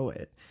even know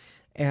it.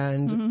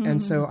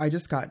 And so I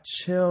just got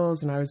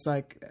chills, and I was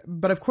like,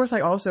 but of course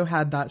I also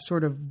had that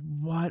sort of,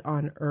 what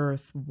on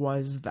earth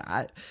was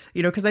that?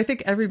 Cause I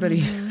think everybody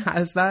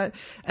has that.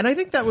 And I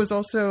think that was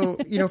also,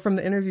 from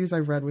the interviews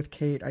I've read with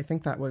Kate, I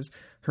think that was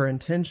her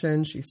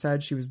intention. She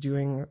said she was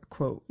doing,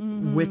 quote,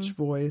 witch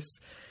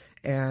voice.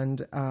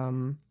 And,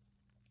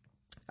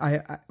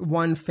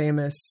 one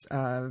famous,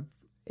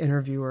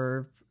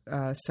 interviewer,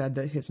 said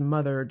that his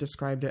mother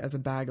described it as a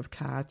bag of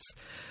cats,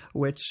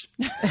 which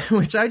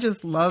I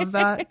just love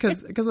that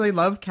because they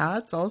love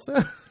cats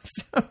also.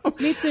 So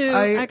me too.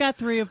 I got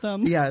 3 of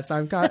them. Yes,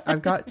 I've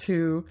got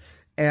 2,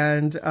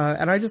 and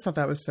I just thought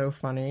that was so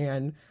funny.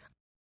 And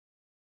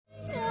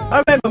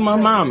I remember my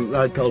mum,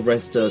 God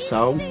rest her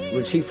soul,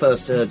 when she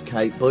first heard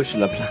Kate Bush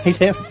and I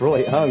played it, brought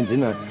it home,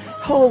 didn't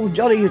I? Oh,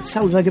 Johnny, it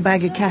sounds like a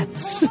bag of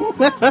cats.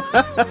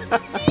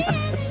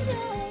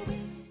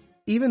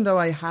 Even though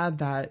I had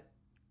that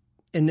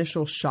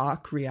initial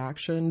shock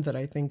reaction that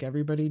I think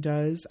everybody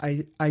does,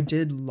 I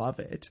did love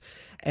it.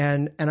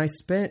 And I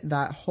spent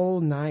that whole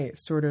night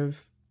sort of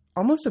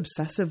almost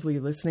obsessively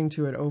listening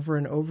to it over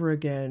and over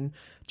again,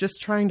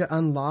 just trying to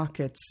unlock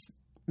its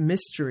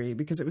mystery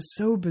because it was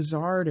so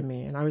bizarre to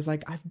me. And I was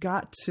like, I've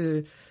got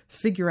to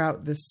figure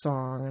out this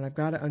song, and I've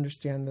got to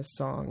understand this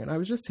song. And I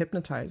was just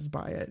hypnotized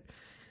by it.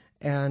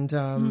 And,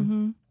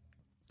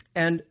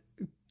 and,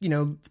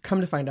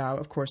 come to find out,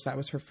 of course, that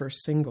was her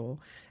first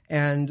single.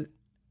 And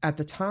at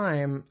the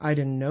time, I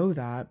didn't know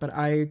that, but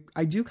I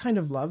do kind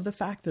of love the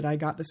fact that I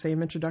got the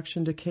same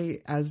introduction to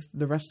Kate as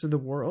the rest of the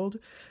world,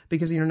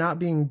 because, not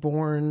being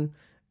born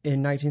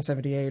in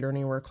 1978 or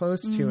anywhere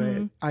close to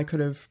it, I could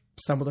have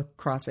stumbled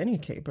across any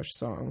Kate Bush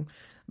song.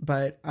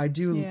 But I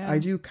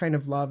do kind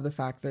of love the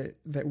fact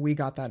that we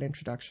got that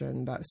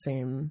introduction, that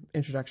same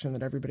introduction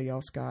that everybody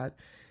else got.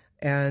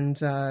 And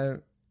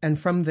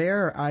from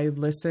there, I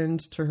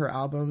listened to her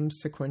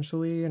albums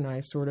sequentially, and I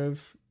sort of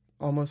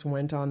almost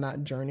went on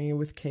that journey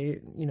with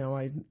Kate.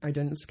 I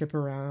didn't skip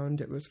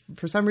around. It was,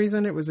 for some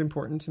reason, it was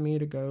important to me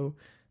to go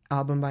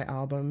album by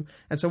album.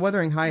 And so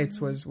Wuthering Heights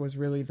was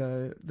really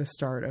the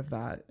start of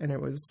that. And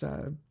it was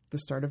the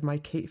start of my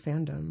Kate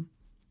fandom.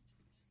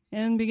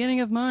 And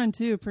beginning of mine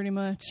too, pretty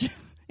much.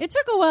 It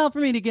took a while for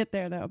me to get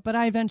there though, but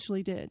I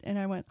eventually did. And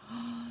I went,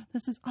 oh,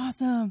 this is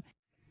awesome.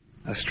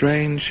 A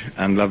strange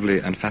and lovely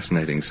and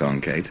fascinating song,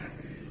 Kate.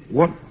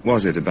 What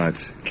was it about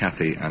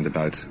Kathy and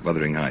about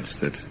Wuthering Heights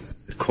that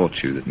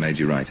caught you, that made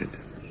you write it?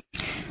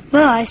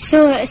 Well, I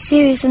saw a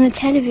series on the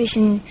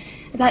television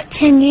about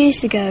 10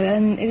 years ago.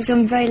 It was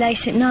on very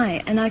late at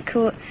night, and I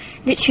caught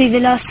literally the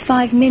last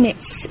 5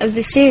 minutes of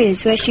the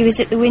series where she was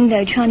at the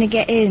window trying to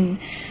get in,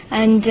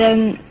 and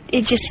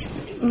it just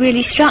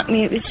really struck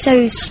me. It was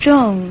so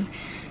strong,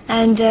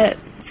 and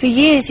for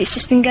years it's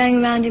just been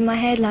going around in my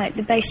head, like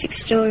the basic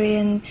story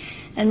and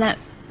that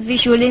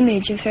visual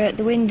image of her at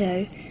the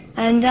window,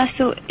 and I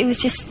thought it was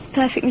just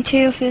perfect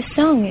material for a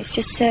song. It's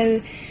just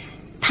so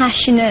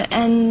passionate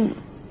and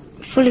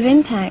full of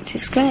impact.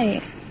 It's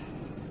great.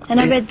 And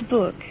I read the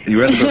book.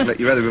 You read the book,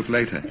 you read the book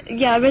later?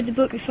 Yeah, I read the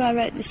book before I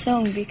wrote the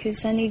song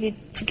because I needed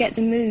to get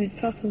the mood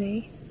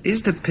properly.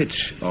 Is the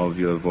pitch of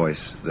your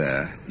voice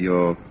there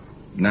your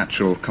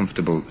natural,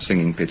 comfortable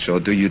singing pitch, or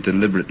do you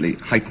deliberately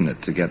heighten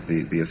it to get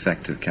the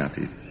effect of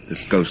Kathy,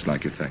 this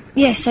ghost-like effect?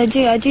 Yes, I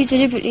do. I do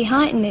deliberately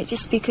heighten it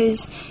just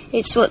because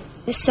it's what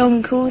the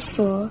song calls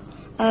for,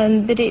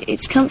 but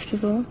it's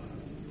comfortable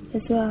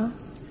as well.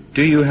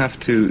 Do you have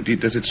to,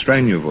 does it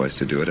strain your voice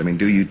to do it? I mean,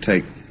 do you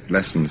take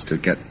lessons to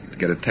get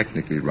it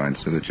technically right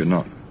so that you're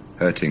not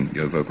hurting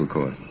your vocal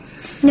cords?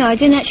 No, I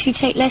didn't actually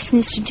take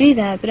lessons to do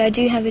that, but I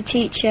do have a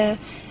teacher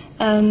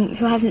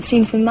who I haven't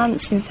seen for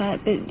months, in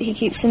fact, but he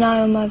keeps an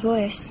eye on my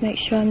voice to make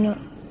sure I'm not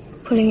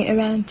pulling it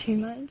around too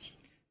much.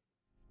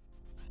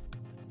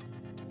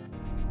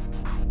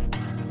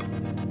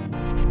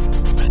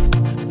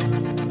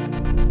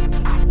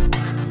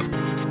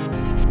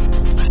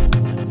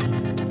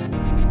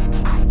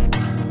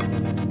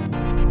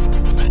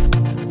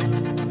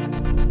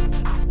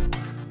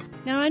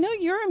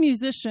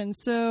 musician,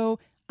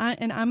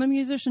 and I'm a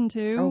musician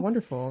too. Oh,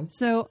 wonderful.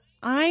 So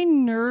I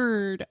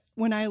nerd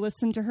when I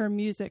listen to her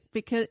music,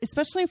 because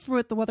especially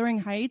for the Wuthering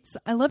Heights,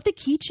 I love the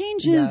key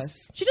changes.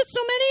 Yes. She did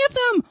so many of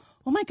them.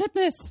 Oh my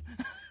goodness.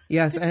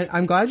 Yes, and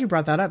I'm glad you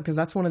brought that up, because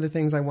that's one of the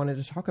things I wanted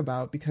to talk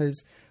about,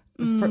 because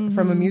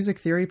from a music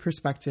theory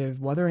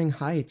perspective, Wuthering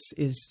Heights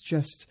is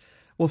just,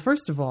 well,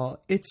 first of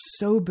all, it's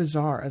so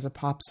bizarre as a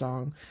pop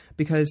song,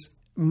 because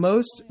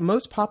most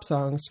pop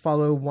songs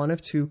follow one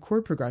of two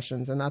chord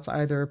progressions, and that's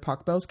either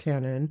Pachelbel's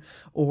canon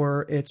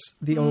or it's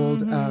the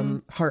old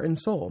Heart and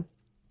Soul.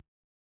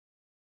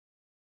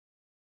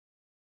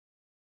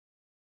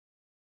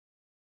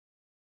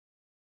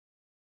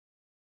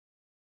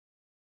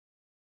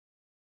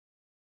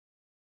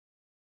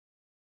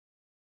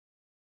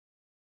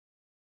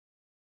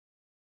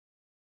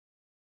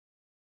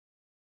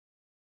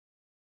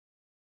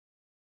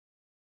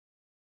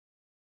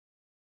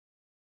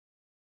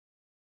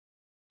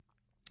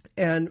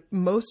 And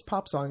most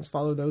pop songs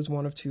follow those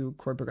one of two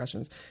chord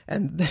progressions.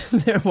 And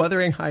their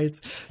Wuthering Heights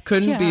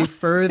couldn't be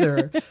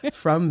further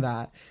from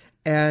that.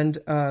 And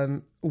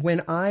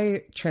when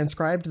I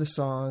transcribed the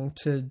song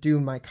to do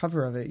my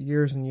cover of it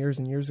years and years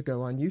and years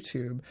ago on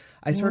YouTube,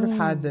 I sort of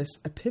had this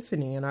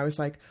epiphany. And I was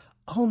like,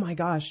 oh my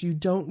gosh, you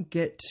don't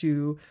get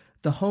to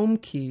the home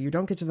key, you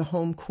don't get to the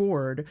home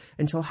chord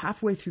until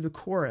halfway through the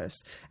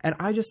chorus. And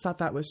I just thought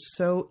that was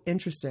so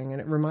interesting. And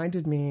it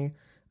reminded me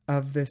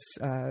of this,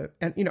 and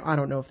I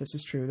don't know if this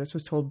is true. This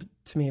was told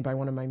to me by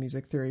one of my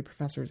music theory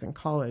professors in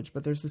college,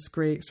 but there's this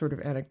great sort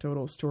of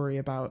anecdotal story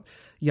about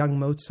young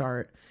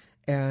Mozart,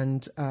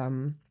 and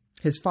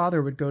his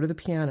father would go to the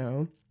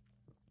piano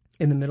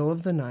in the middle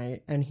of the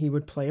night and he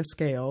would play a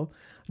scale,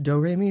 do,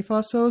 re, mi,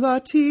 fa, sol, la,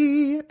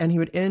 ti, and he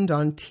would end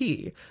on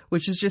T,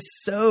 which is just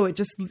it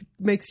just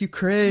makes you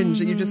cringe.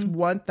 You just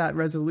want that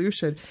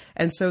resolution.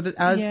 And so that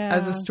as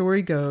the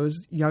story goes,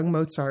 young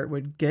Mozart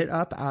would get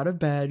up out of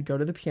bed, go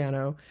to the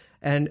piano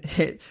and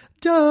hit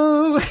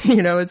do,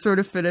 and sort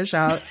of finish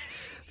out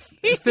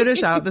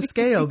the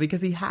scale,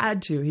 because he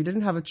had to. He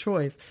didn't have a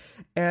choice.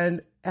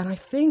 And I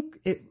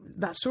think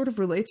that sort of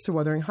relates to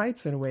Wuthering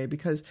Heights in a way,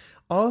 because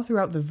all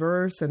throughout the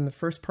verse and the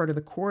first part of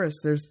the chorus,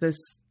 there's this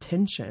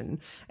tension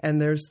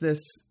and there's this,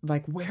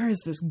 like, where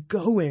is this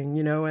going?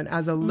 And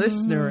as a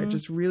listener, it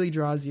just really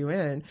draws you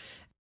in.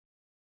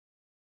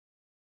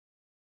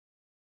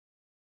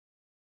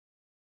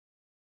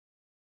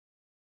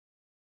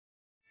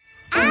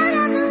 Out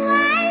on the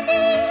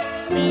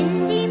winding,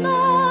 windy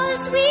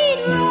moors,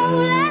 we'd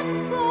roll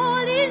and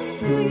fall in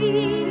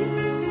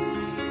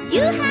green.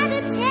 You had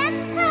a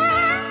temper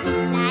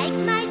like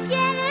my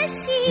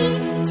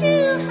jealousy,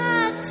 too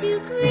hard, too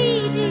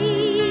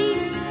greedy.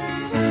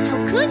 How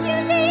could you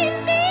leave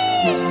me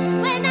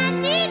when I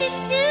needed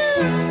to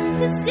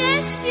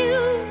possess you?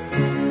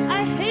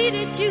 I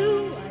hated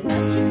you, I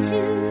loved you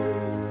too.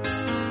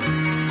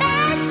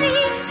 Bad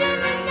dreams in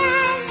the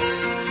night.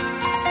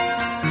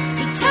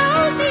 He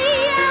told me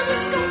I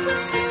was going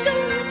to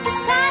lose the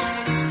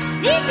fight.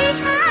 Leave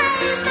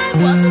behind my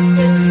walking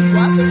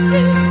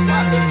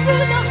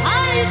through the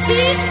high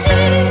sea.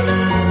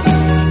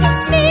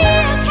 It's me,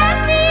 I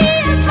can't be,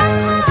 I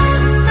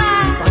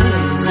come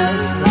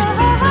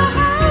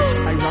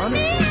home.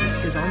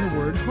 Ironically, is on the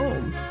word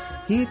home.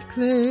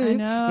 Heathcliff, I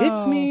know.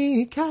 It's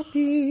me,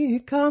 Kathy,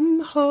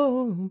 come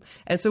home.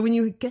 And so when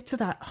you get to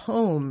that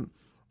home,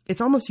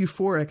 it's almost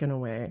euphoric in a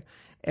way.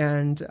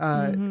 And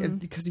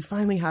because you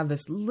finally have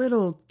this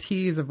little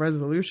tease of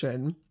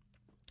resolution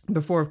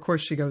before, of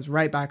course, she goes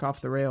right back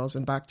off the rails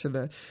and back to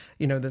the,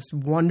 this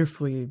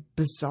wonderfully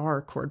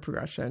bizarre chord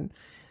progression.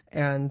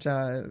 And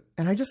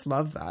I just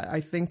love that.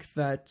 I think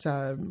that's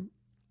a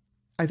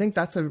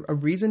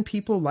reason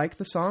people like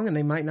the song, and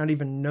they might not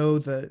even know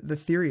the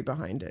theory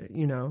behind it,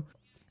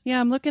 Yeah,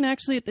 I'm looking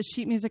actually at the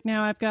sheet music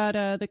now. I've got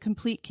the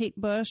complete Kate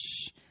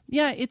Bush.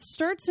 Yeah, it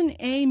starts in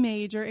A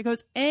major. It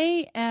goes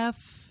A, F,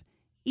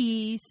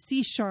 E,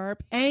 C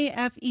sharp, A,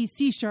 F, E,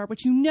 C sharp,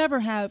 which you never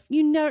have.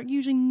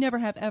 Usually never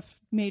have F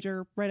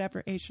major right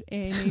after A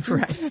major.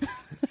 Right.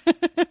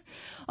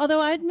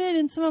 Although I admit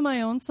in some of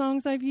my own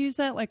songs I've used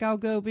that. Like I'll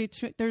go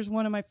between. There's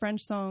one of my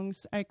French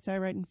songs I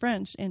write in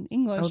French and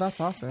English. Oh, that's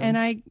awesome. And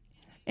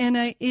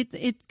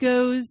it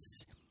goes.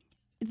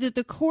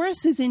 The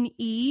chorus is in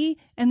E,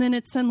 and then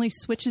it suddenly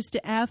switches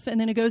to F, and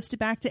then it goes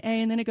back to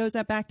A, and then it goes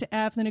back to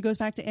F, and then it goes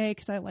back to A,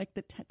 because I like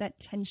that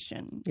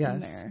tension in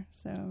there.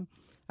 So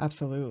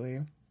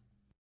absolutely.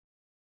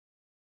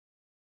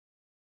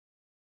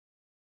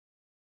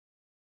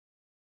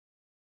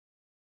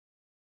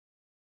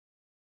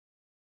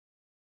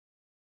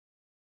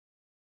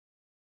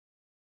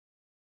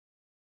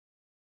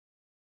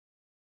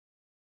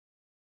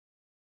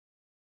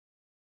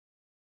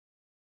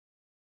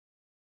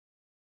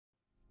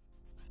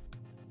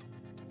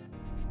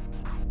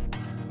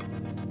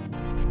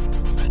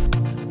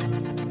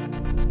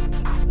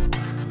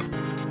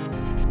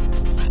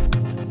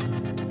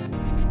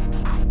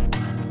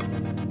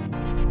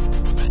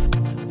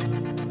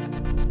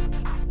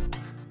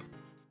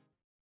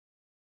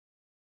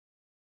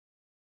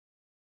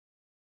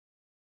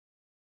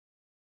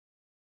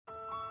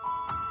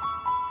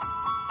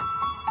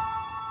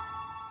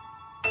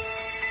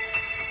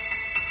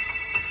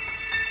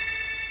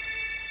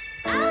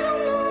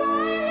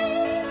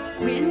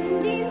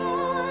 Windy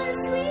moors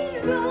we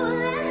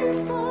roll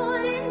and fall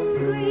in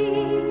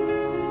green.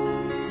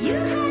 You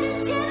had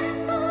a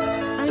temper.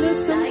 I know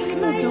some Like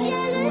people my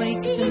don't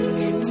like the new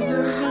jealousy,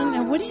 version.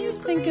 And what do you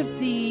think of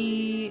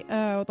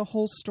the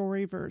whole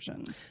story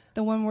version?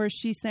 The one where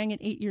she sang it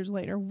 8 years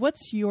later.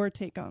 What's your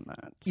take on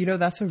that? You know,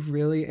 that's a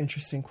really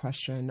interesting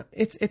question.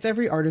 It's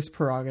every artist's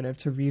prerogative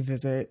to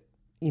revisit,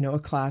 you know, a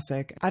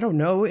classic. I don't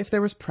know if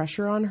there was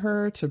pressure on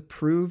her to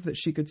prove that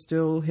she could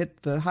still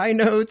hit the high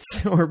notes,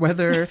 or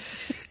whether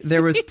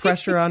there was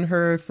pressure on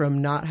her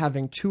from not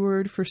having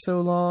toured for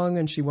so long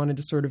and she wanted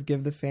to sort of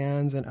give the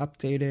fans an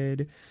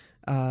updated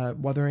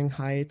Wuthering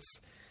Heights.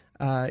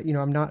 You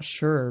know, I'm not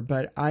sure,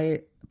 but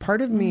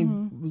part of me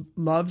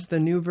loves the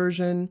new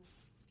version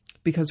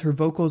because her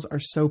vocals are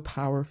so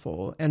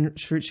powerful and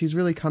she's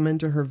really come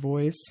into her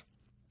voice.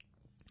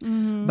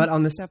 But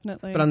on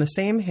the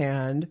same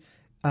hand,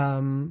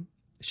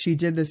 she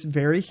did this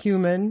very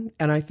human,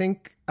 and I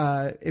think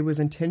it was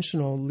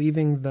intentional,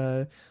 leaving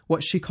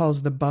what she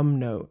calls the bum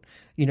note.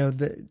 You know,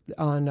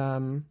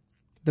 on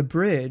the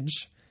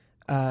bridge,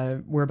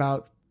 we're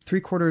about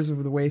 3/4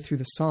 of the way through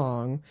the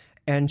song,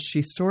 and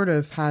she sort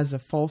of has a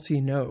faulty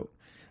note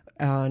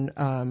on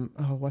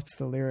what's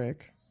the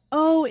lyric?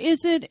 Oh,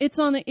 is it? It's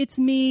on the It's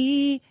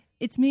Me,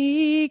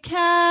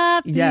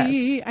 Kathy.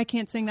 Yes. I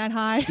can't sing that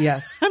high.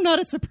 Yes. I'm not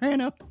a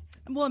soprano.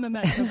 Well, I'm a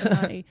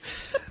mezzo-soprano.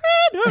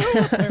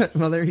 Soprano.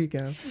 Well, there you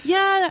go.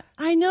 Yeah,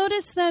 I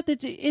noticed that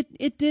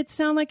it did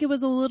sound like it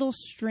was a little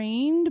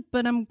strained,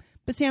 but I'm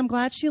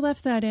glad she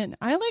left that in.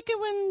 I like it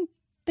when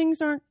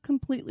things aren't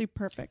completely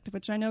perfect,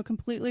 which I know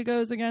completely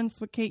goes against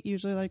what Kate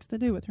usually likes to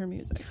do with her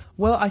music.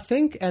 Well, I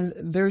think, and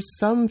there's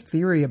some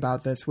theory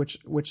about this, which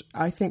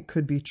I think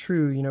could be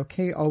true. You know,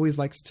 Kate always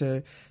likes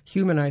to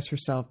humanize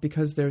herself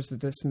because there's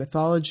this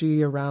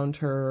mythology around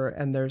her,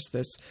 and there's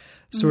this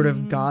sort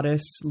of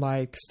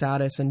goddess-like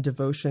status and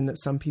devotion that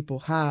some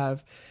people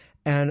have.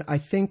 And I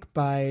think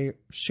by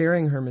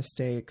sharing her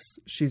mistakes,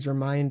 she's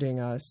reminding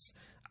us,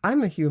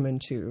 I'm a human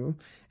too.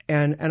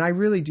 And I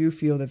really do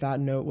feel that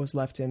note was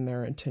left in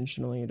there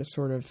intentionally to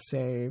sort of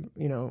say,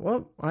 you know,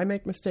 well, I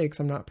make mistakes.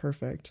 I'm not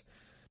perfect.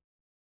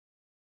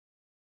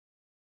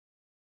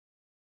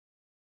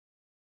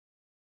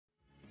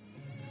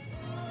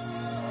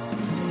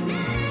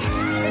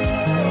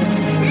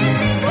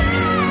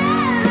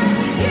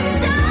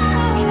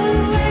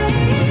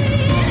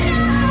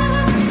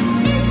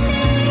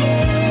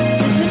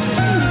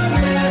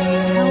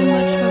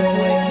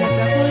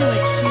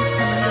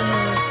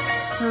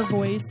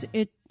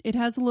 It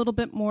has a little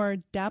bit more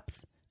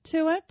depth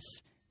to it.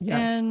 Yes.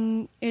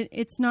 And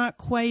it's not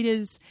quite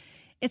as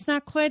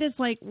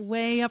like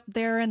way up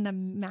there in the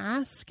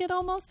mask. It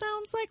almost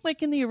sounds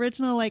like in the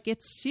original, like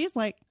she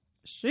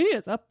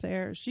is up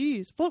there.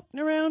 She's floating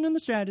around in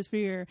the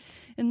stratosphere.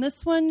 In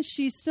this one,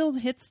 she still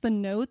hits the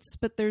notes,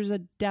 but there's a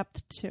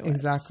depth to it.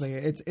 Exactly.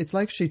 It's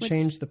like she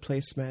changed the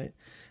placement.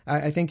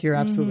 I think you're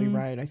absolutely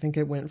right. I think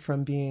it went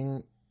from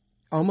being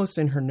almost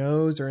in her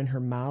nose or in her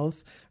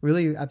mouth,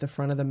 really at the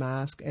front of the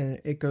mask,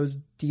 and it goes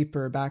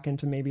deeper back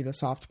into maybe the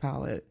soft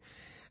palate.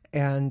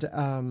 And,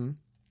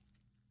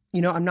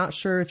 you know, I'm not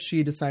sure if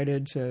she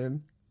decided to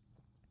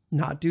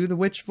not do the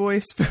witch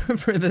voice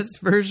for this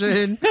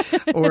version,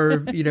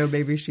 or, you know,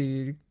 maybe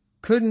she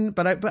couldn't,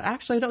 but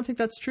actually I don't think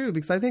that's true,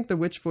 because I think the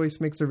witch voice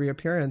makes a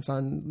reappearance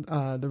on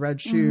the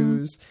Red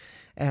Shoes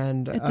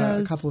and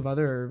a couple of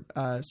other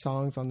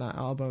songs on that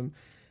album.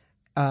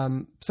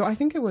 So I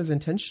think it was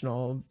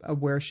intentional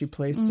where she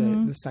placed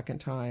it the second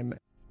time.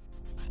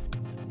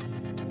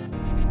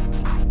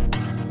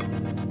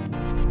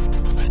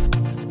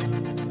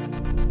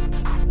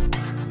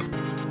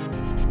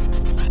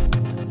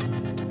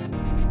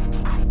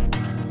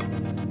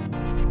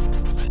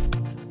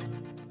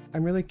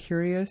 I'm really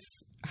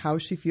curious how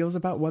she feels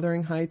about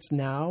Wuthering Heights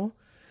now.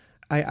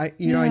 I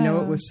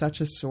know it was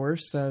such a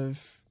source of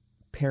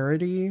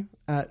parody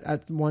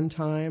at one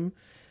time.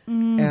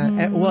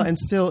 And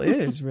still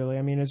is, really.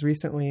 I mean, as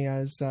recently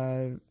as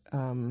the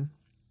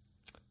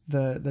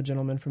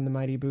gentleman from the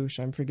Mighty Boosh,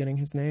 I'm forgetting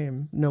his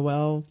name,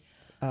 Noel.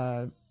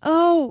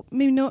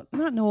 Maybe not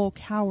Noel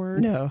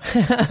Coward. No,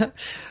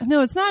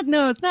 no, it's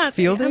not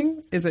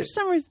Fielding. Is it for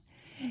some reason?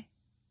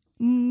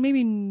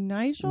 Maybe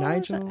Nigel.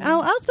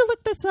 I'll have to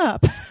look this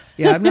up.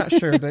 Yeah, I'm not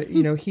sure, but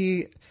you know,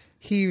 he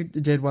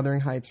did Wuthering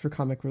Heights for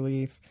comic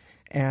relief.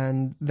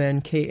 And then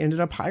Kate ended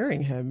up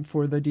hiring him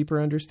for the Deeper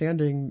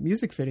Understanding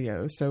music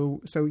video. So,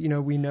 you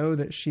know, we know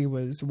that she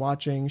was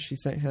watching. She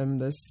sent him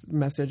this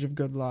message of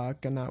good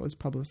luck, and that was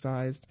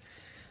publicized.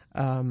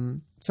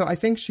 So I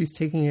think she's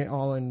taking it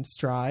all in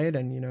stride,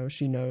 and, you know,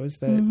 she knows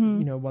that,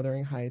 you know,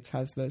 Wuthering Heights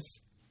has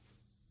this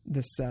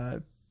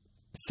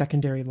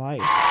secondary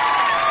life.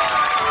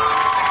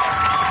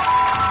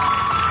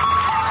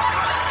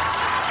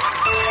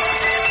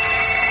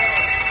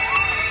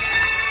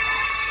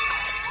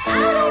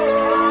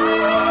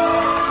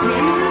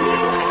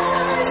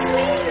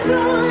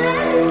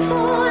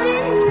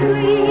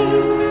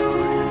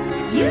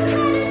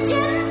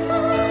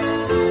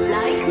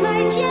 Like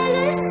my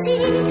jealousy,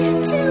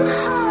 too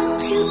hard,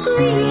 too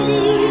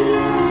greedy.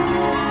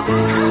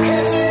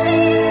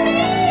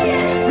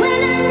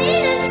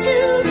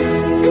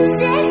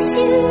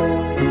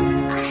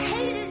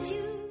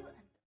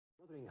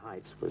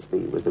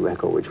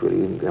 record, which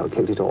really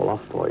kicked it all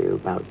off for you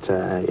about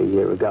a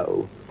year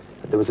ago.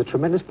 There was a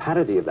tremendous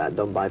parody of that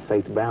done by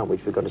Faith Brown,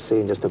 which we've got to see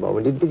in just a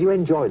moment. Did you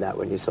enjoy that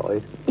when you saw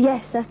it?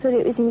 Yes, I thought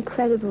it was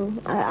incredible.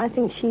 I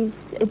think she's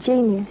a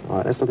genius. All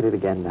right, let's look at it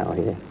again now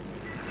here.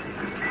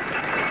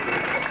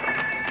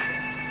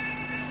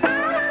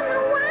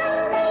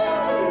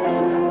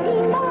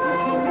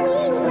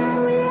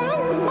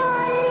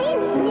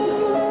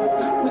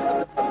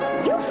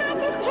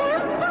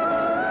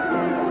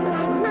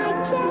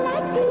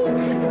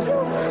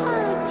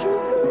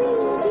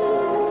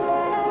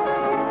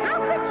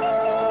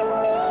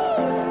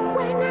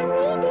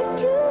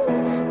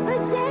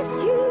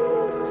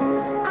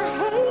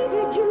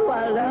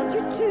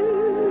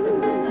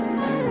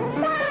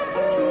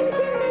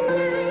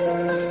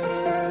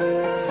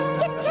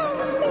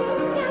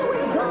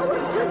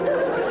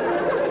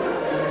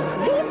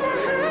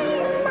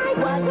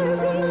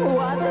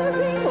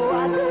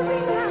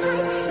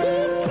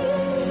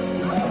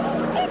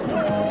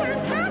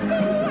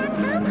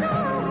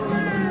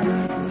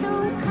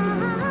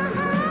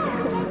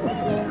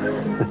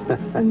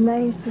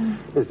 Amazing.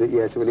 Is it?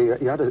 Yes. Well,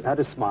 you had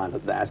a smile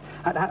at that.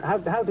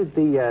 How did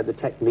the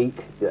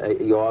technique,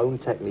 your own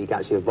technique,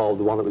 actually evolve?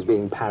 The one that was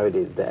being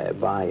parodied there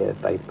by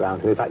Faith Brown,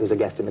 who in fact is a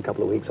guest in a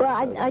couple of weeks.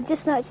 Well, I'd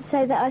just like to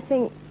say that I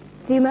think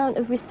the amount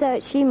of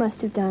research she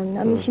must have done.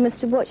 I mean, she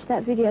must have watched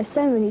that video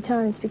so many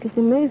times because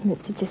the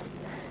movements are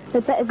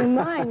they're better than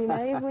mine.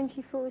 Even when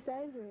she falls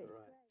over it.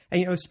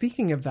 And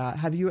speaking of that,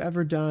 have you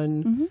ever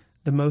done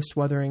the most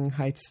Wuthering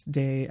Heights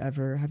day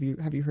ever? Have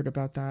you heard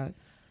about that?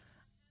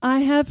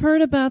 I have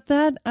heard about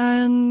that,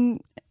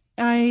 and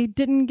I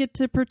didn't get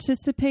to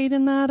participate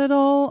in that at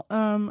all.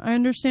 I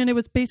understand it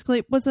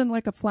wasn't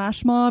like a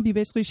flash mob. You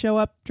basically show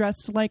up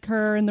dressed like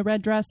her in the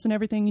red dress and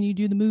everything, and you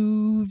do the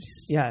moves.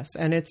 Yes,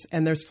 and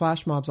there's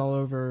flash mobs all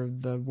over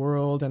the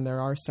world, and there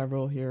are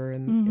several here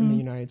in the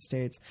United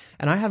States.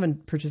 And I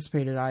haven't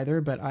participated either,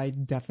 but I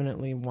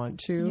definitely want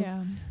to.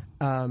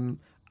 Yeah.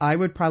 I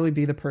would probably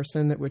be the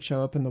person that would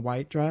show up in the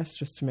white dress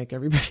just to make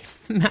everybody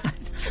mad.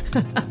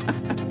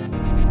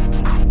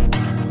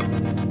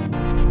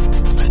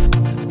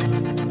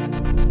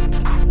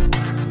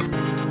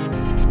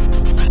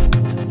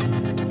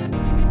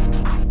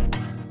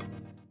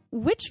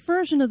 Which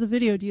version of the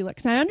video do you like?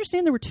 Because I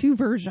understand there were two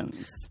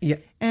versions. Yeah.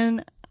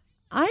 And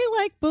I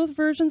like both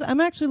versions. I'm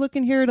actually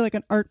looking here to like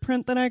an art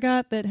print that I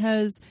got that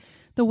has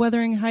the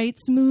Wuthering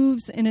Heights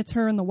moves, and it's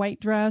her in the white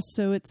dress,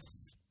 so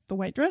it's the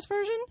white dress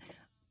version.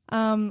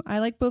 I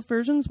like both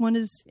versions. One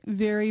is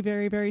very,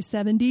 very, very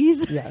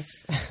 70s. Yes.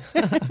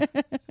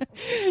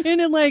 And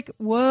then like,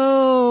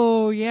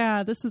 whoa,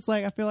 yeah, this is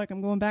like, I feel like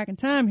I'm going back in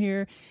time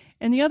here.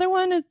 And the other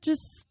one,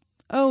 it's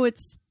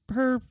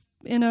her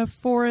in a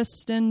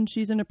forest and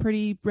she's in a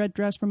pretty red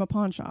dress from a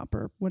pawn shop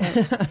or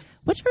whatever.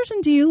 Which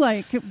version do you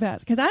like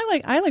best? Because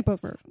I like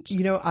both versions.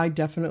 I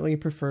definitely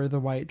prefer the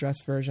white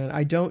dress version.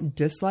 I don't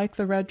dislike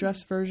the red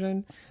dress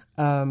version.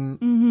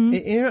 And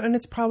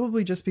it's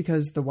probably just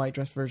because the white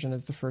dress version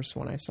is the first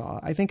one I saw.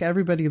 I think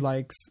everybody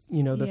likes,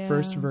 the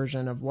first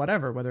version of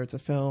whatever, whether it's a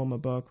film, a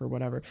book, or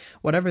whatever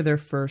their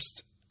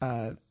first,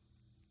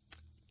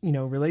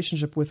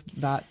 relationship with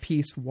that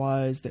piece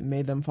was that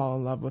made them fall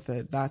in love with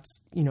it.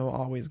 That's,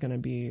 always going to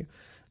be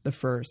the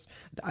first.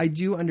 I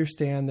do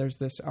understand there's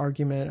this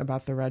argument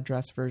about the red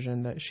dress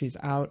version that she's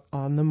out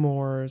on the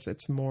moors.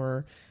 It's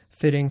more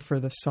fitting for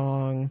the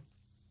song.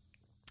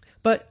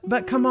 But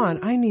come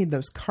on, I need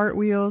those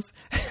cartwheels.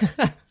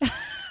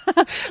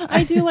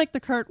 I do like the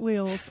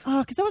cartwheels. Oh,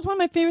 because that was one of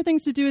my favorite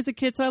things to do as a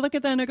kid. So I look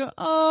at that and I go,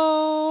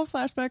 oh,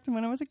 flashback to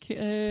when I was a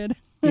kid.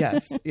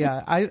 Yes.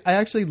 Yeah. I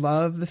actually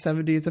love the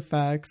 70s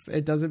effects.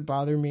 It doesn't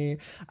bother me.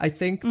 I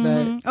think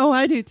that... Oh,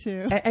 I do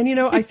too. And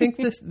I think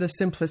the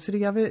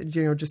simplicity of it,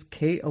 just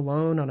Kate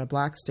alone on a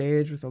black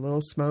stage with a little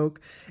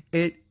smoke,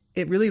 it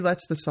really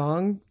lets the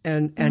song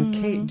and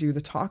Kate do the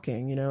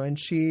talking, and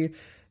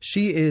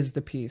she is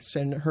the piece,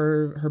 and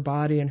her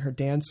body and her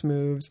dance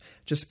moves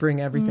just bring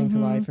everything to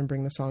life and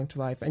bring the song to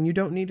life. And you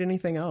don't need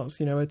anything else.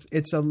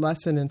 It's a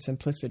lesson in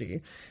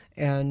simplicity.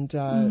 And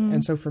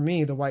so for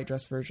me, the white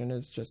dress version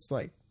is just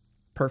like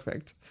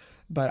perfect.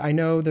 But I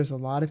know there's a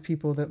lot of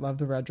people that love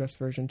the red dress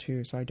version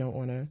too. So I don't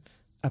want to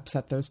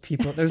upset those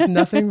people. There's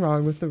nothing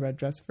wrong with the red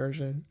dress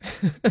version.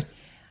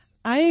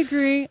 I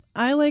agree.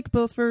 I like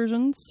both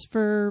versions.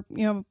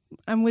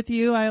 I'm with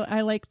you.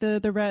 I like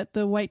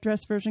the white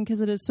dress version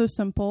because it is so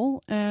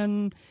simple.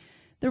 And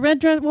the red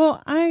dress,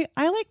 well, I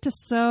like to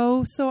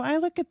sew, so I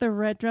look at the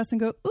red dress and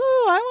go,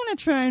 ooh, I want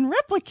to try and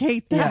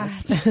replicate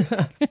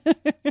that.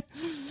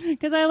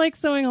 Because I like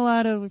sewing a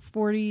lot of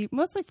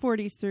mostly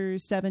 40s through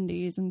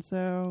 70s, and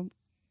so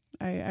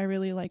I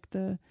really like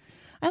the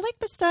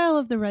style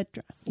of the red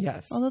dress.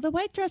 Yes. Although the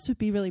white dress would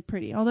be really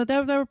pretty. Although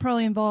that would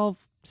probably involve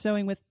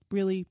sewing with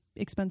really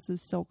expensive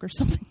silk or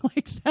something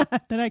like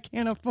that I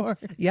can't afford.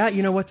 Yeah,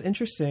 what's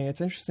interesting?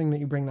 It's interesting that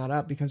you bring that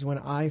up because when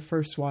I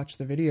first watched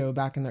the video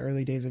back in the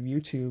early days of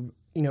YouTube,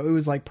 you know, it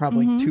was like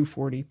probably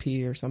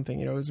 240p or something.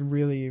 You know, it was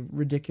really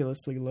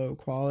ridiculously low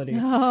quality.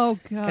 Oh,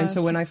 gosh. And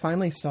so when I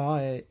finally saw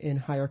it in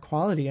higher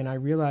quality, and I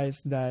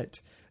realized that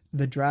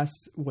the dress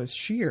was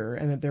sheer,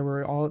 and that there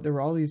were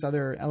all these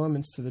other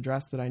elements to the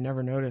dress that I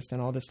never noticed,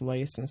 and all this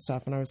lace and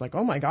stuff. And I was like,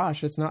 oh my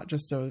gosh, it's not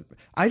just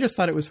I just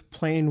thought it was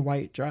plain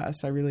white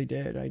dress. I really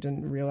did. I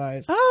didn't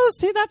realize. Oh,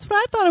 see, that's what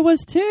I thought it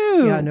was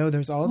too. Yeah, no,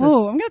 there's all this.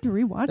 Oh, I'm going to have to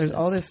rewatch There's this.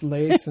 all this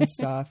lace and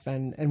stuff.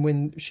 And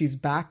when she's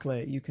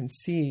backlit, you can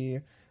see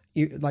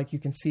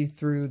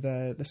through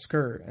the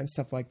skirt and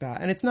stuff like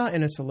that. And it's not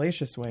in a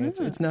salacious way.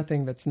 It's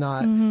nothing that's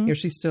not, you know,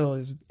 she still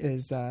is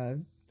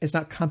it's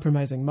not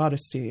compromising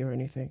modesty or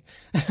anything,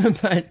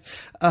 but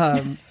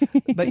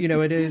you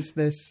know, it is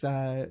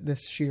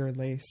this sheer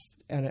lace.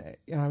 And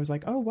I was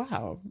like, oh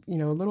wow, you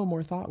know, a little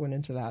more thought went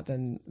into that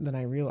than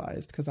I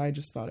realized, because I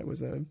just thought it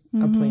was a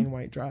plain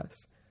white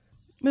dress.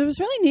 But it was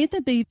really neat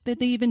that they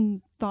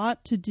even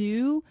thought to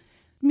do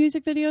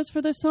music videos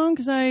for this song,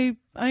 because I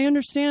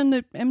understand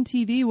that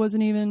MTV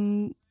wasn't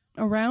even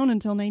around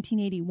until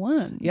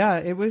 1981. Yeah,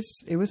 it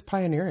was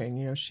pioneering.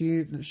 You know,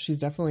 she's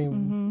definitely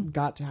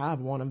got to have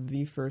one of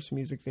the first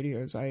music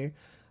videos.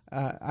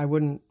 I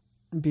wouldn't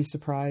be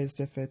surprised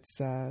if it's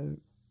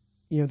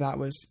you know, that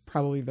was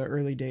probably the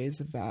early days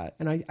of that.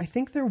 And I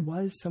think there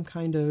was some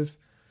kind of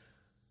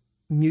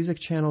music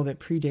channel that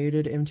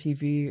predated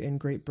MTV in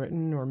Great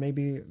Britain, or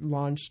maybe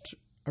launched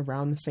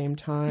around the same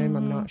time.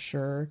 I'm not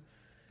sure.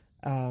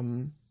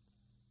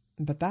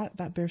 But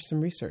that bears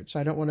some research.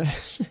 I don't want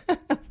to.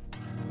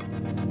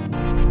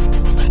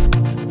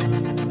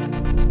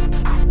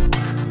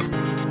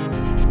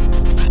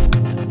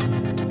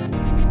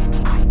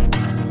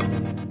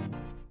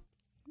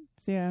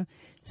 Yeah.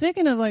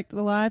 Speaking of like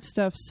the live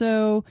stuff,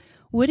 so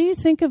what do you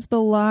think of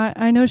the live?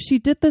 I know she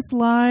did this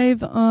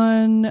live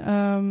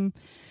on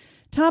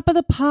Top of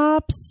the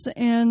Pops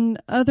and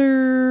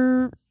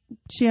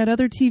she had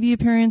other TV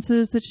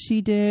appearances that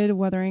she did,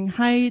 Wuthering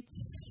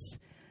Heights.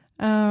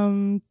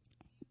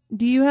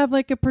 Do you have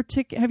like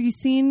have you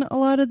seen a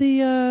lot of the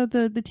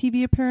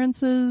TV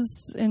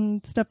appearances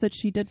and stuff that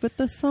she did with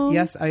this song?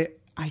 Yes, I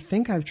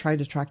think I've tried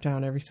to track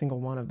down every single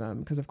one of them,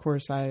 because of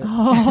course that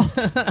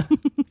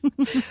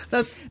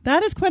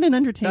is quite an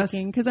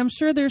undertaking, because I'm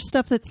sure there's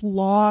stuff that's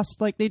lost.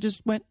 Like they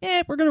just went,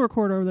 we're going to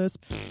record over this.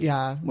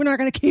 Yeah, we're not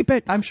going to keep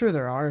it. I'm sure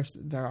there are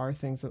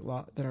things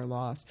that are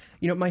lost.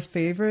 You know, my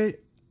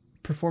favorite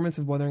performance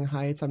of Wuthering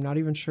Heights, I'm not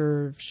even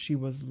sure if she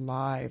was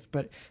live,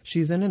 but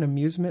she's in an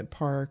amusement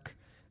park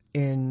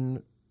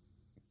in,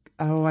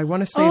 I want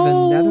to say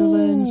the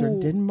Netherlands or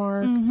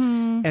Denmark,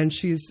 and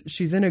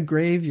she's in a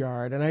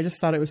graveyard, and I just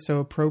thought it was so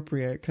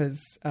appropriate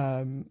because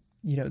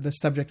you know, the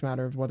subject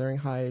matter of Wuthering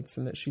Heights,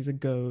 and that she's a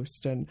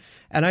ghost, and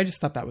I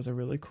just thought that was a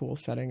really cool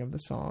setting of the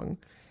song.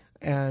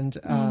 And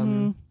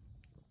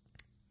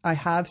I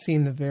have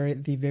seen the very,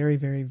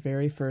 very,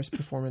 very first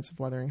performance of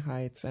Wuthering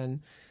Heights,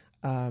 and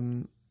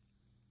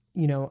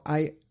you know,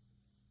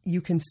 you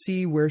can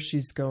see where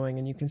she's going,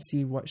 and you can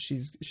see what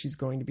she's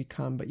going to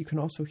become, but you can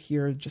also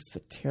hear just the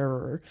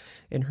terror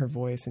in her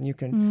voice, and you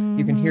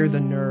can hear the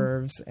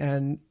nerves,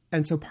 and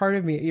so part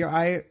of me, you know,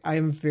 I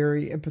am a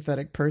very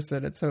empathetic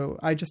person, and so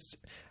I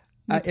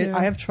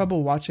have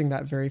trouble watching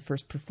that very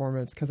first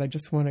performance, because I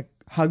just want to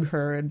hug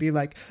her and be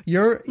like,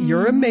 you're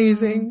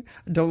amazing.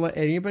 Don't let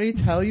anybody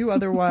tell you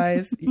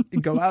otherwise.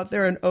 Go out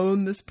there and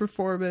own this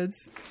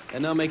performance.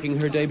 And now making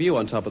her debut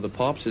on Top of the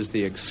Pops is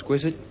the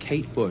exquisite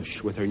Kate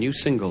Bush with her new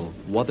single,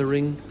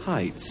 Wuthering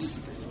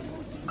Heights.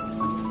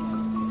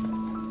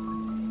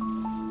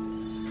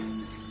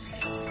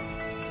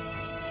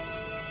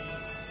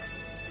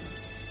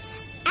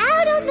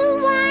 Out on the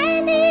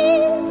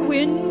winding,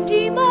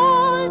 windy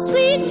moors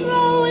we'd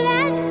roll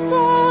and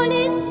fall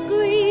in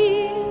green.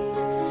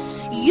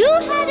 You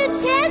had a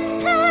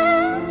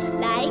temper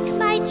like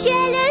my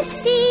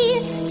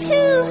jealousy,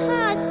 too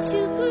hot,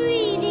 too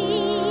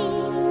greedy.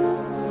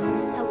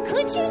 How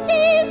could you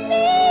leave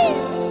me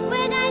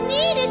when I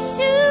needed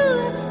to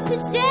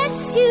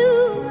possess you?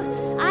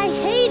 I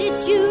hated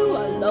you,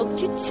 I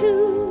loved you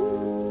too.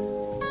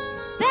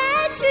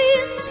 Bad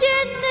dreams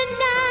in the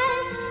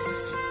night.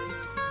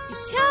 You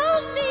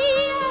told me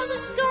I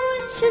was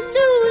going to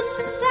lose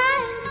the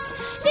fight.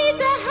 Leave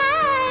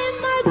behind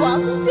my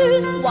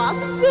wandering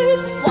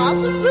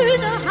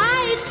the heights.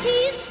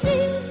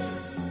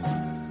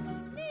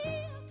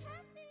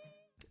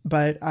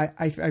 But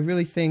I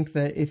really think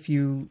that if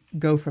you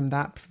go from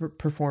that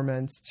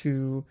performance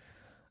to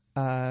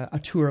a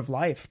Tour of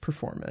Life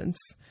performance,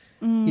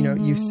 you know,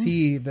 you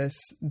see this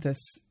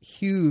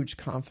huge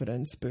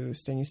confidence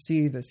boost, and you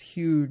see this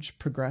huge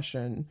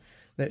progression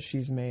that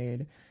she's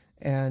made.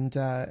 And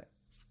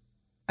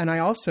I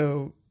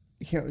also,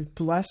 you know,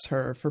 bless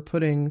her for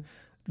putting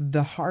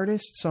the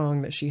hardest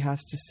song that she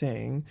has to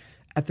sing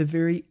at the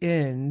very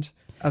end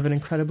of an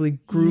incredibly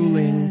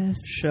grueling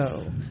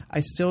show.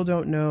 I still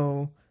don't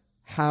know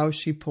how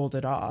she pulled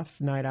it off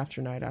night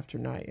after night after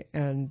night.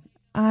 And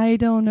I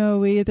don't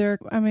know either.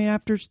 I mean,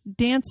 after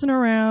dancing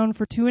around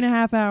for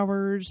 2.5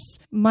 hours,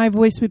 my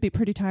voice would be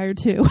pretty tired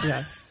too.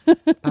 Yes,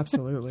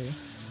 absolutely.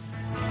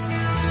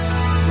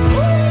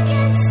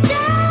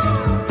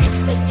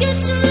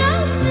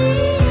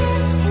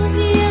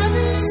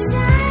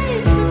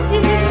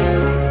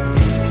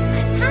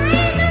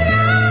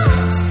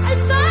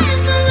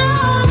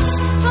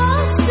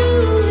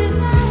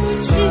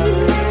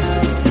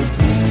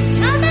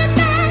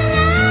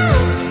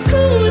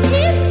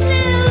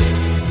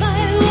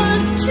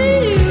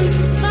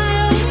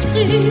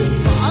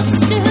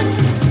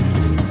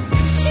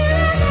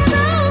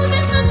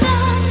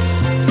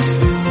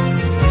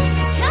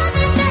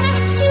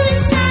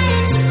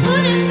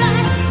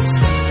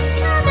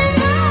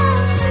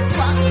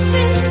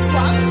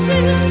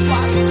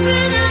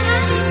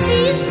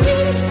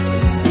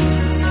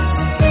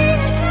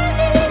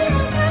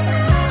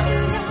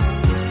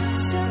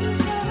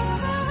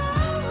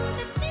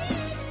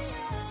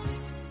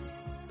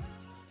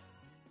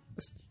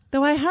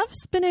 Though I have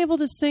been able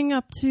to sing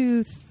up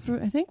to,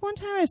 I think one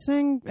time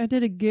I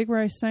did a gig where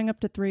I sang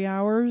up to 3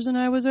 hours and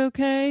I was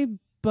okay,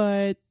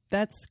 but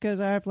that's because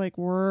I've like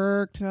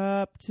worked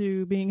up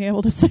to being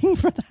able to sing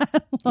for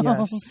that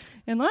long. Yes.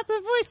 And lots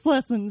of voice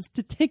lessons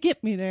to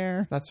get me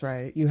there. That's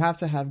right. You have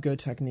to have good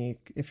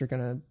technique if you're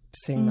going to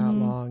sing that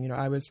long. You know,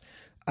 I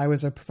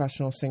was a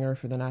professional singer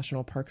for the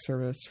National Park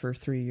Service for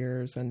 3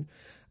 years, and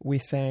we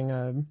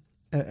sang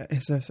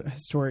it's a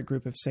historic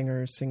group of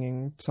singers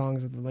singing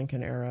songs of the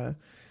Lincoln era.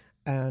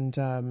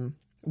 And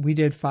we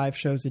did 5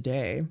 shows a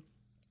day,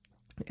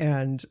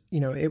 and you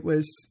know it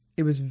was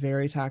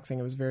very taxing.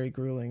 It was very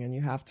grueling, and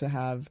you have to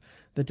have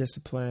the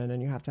discipline,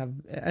 and you have to have,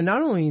 and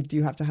not only do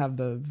you have to have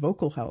the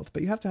vocal health,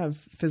 but you have to have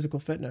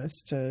physical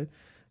fitness to,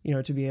 you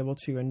know, to be able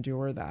to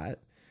endure that.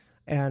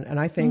 And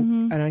I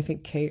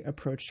think Kate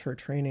approached her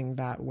training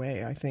that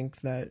way. I think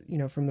that, you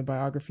know, from the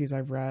biographies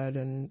I've read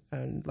and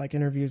like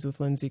interviews with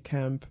Lindsay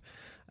Kemp,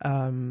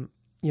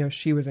 you know,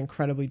 she was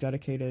incredibly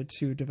dedicated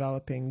to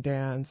developing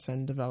dance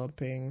and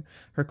developing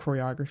her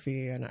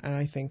choreography. And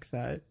I think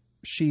that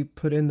she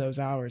put in those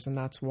hours, and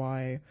that's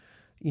why,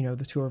 you know,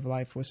 the Tour of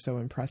Life was so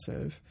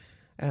impressive.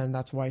 And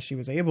that's why she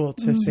was able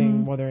to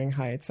sing Wuthering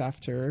Heights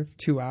after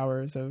 2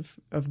 hours of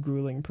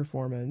grueling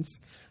performance.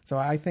 So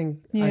I think,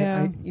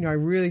 I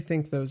really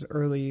think those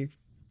early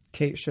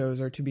Kate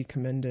shows are to be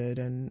commended,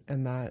 and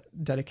that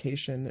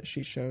dedication that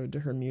she showed to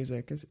her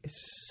music is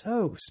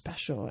so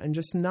special and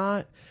just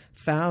not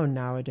found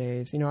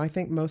nowadays. You know, I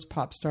think most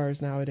pop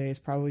stars nowadays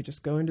probably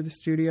just go into the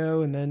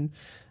studio and then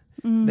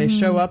they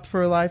show up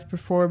for a live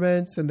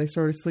performance and they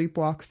sort of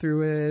sleepwalk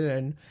through it.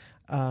 And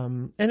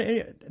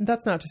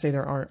that's not to say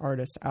there aren't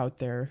artists out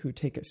there who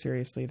take it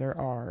seriously. There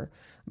are,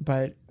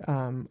 but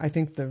I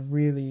think the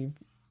really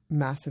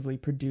massively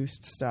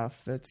produced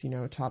stuff that's, you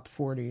know, top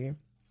 40,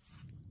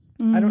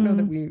 I don't know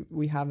that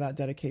we have that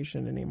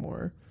dedication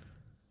anymore.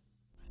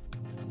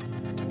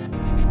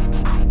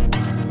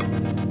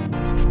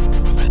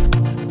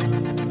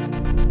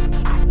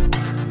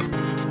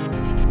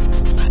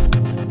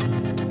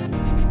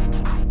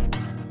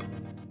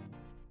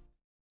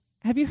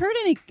 Have you heard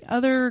any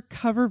other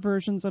cover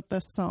versions of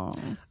this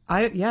song?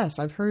 Yes,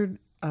 I've heard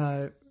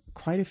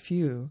quite a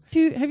few.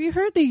 Have you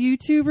heard the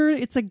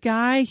YouTuber? It's a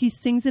guy. He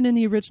sings it in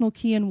the original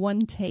key in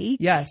one take.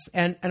 Yes,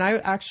 and I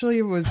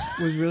actually was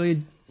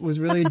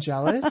really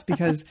jealous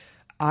because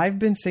I've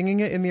been singing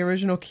it in the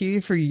original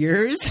key for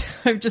years.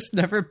 I've just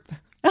never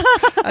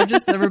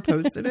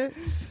posted it.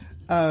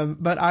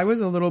 But I was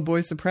a little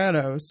boy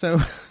soprano,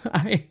 so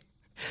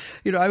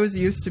I was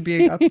used to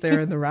being up there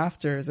in the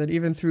rafters, and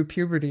even through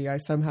puberty, I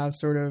somehow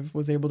sort of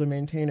was able to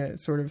maintain it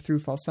sort of through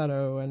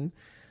falsetto. And,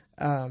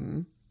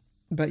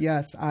 but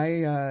yes,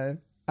 I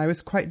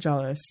was quite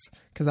jealous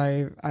because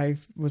I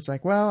was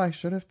like, well, I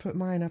should have put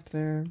mine up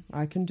there.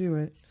 I can do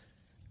it.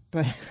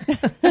 But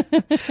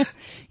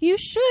you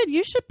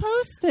should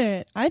post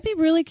it. I'd be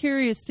really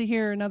curious to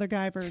hear another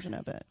guy version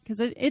of it because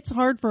it's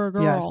hard for a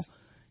girl. Yes.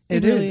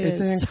 It really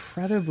is.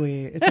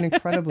 It's an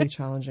incredibly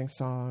challenging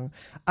song.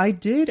 I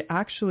did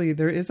actually,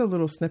 there is a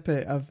little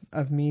snippet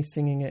of me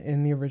singing it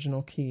in the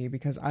original key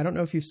because I don't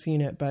know if you've seen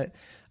it, but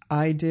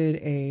I did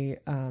a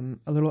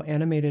little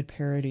animated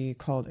parody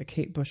called A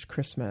Kate Bush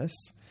Christmas.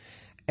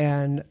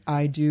 And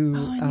I do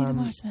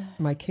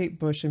my Kate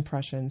Bush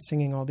impression,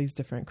 singing all these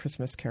different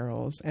Christmas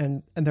carols,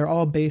 and they're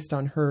all based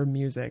on her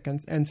music.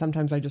 And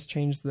sometimes I just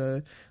change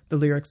the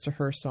lyrics to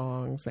her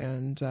songs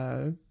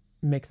and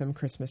make them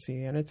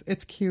Christmassy, and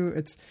it's cute.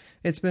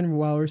 It's been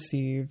well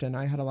received, and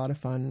I had a lot of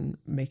fun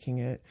making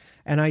it.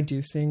 And I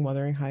do sing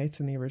Wuthering Heights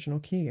in the original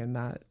key, and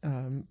that,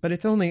 but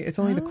it's only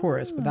the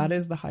chorus, but that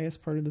is the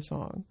highest part of the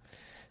song.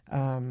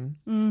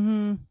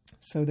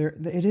 So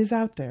it is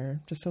out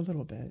there just a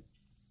little bit.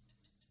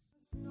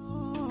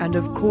 And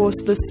of course,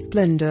 the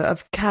splendor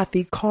of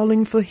Kathy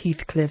calling for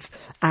Heathcliff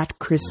at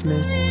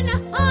Christmas.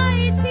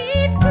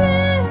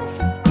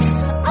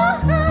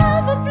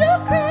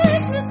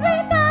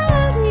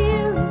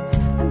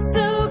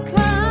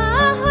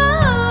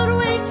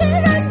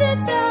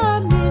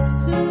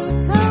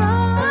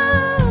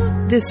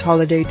 This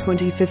holiday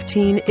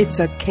 2015, it's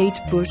a Kate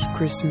Bush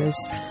Christmas.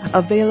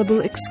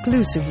 Available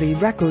exclusively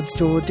Record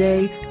Store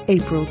Day,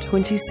 April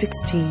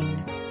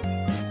 2016.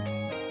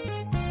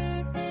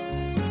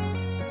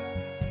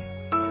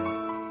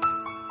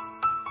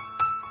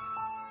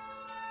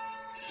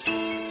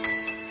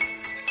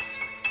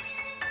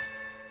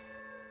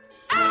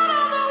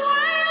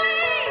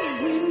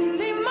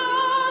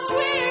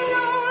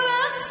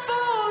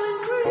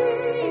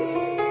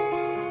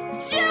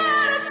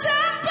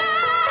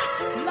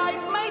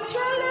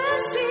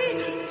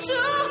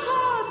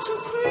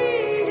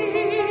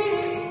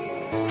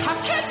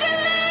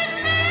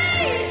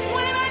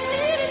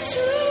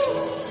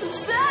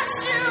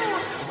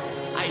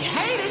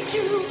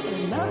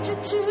 don't you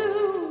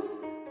too?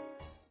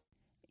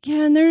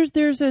 Yeah, and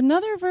there's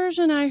another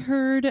version I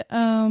heard.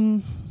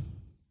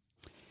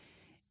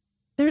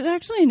 There's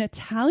actually an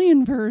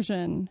Italian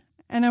version,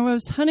 and I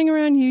was hunting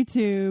around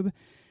YouTube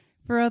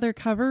for other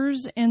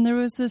covers, and there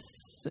was this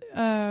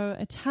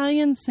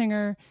Italian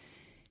singer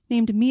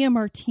named Mia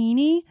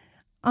Martini.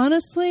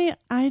 Honestly,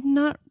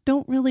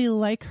 don't really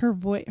like her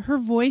voice. Her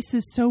voice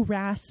is so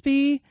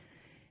raspy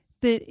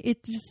that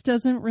it just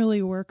doesn't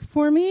really work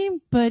for me.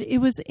 But it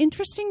was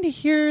interesting to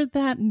hear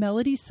that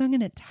melody sung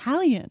in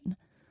Italian.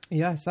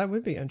 Yes, that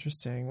would be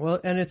interesting. Well,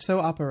 and it's so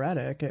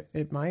operatic.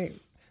 It might.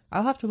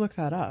 I'll have to look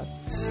that up.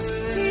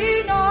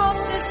 Di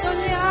notte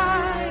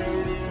sognai,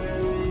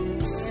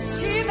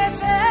 ci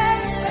mettei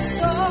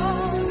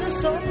festose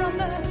sopra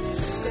me,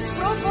 che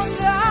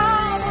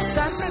sprofondavo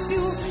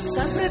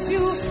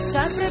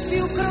sempre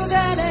più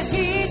crudele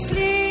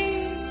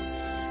Hitler.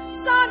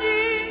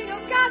 Sogni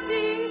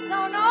giocati,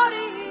 sono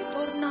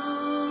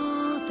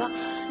ritornata,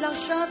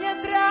 lasciami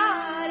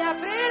entrare,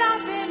 apri la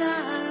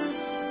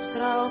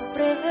finestra, ho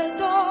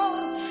freddo,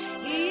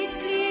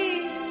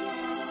 Hitler.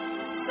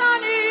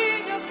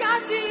 Sogni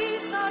giocati,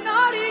 sono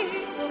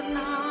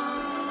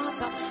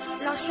ritornata,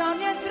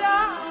 lasciami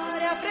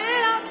entrare, apri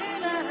la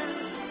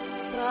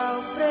finestra,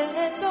 ho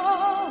freddo.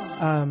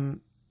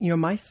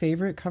 My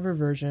favorite cover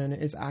version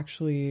is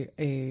actually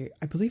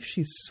I believe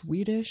she's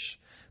Swedish,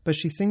 but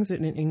she sings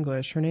it in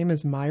English. Her name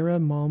is Myra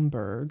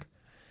Malmberg,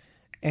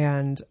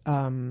 and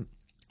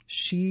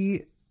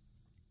she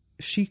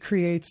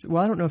creates.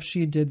 Well, I don't know if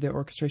she did the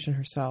orchestration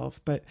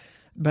herself, but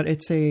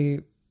it's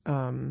a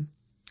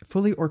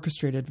fully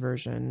orchestrated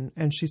version,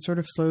 and she sort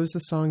of slows the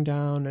song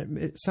down.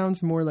 It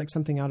sounds more like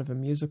something out of a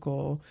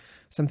musical,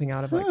 something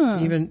out of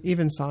like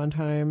even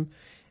Sondheim,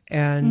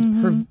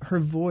 and her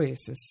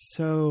voice is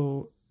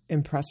so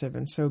impressive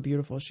and so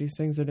beautiful. She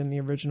sings it in the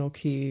original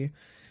key,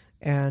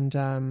 and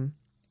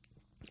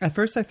at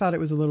first I thought it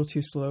was a little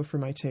too slow for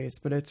my taste,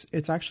 but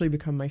it's actually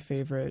become my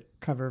favorite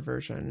cover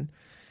version.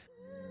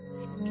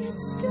 It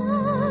gets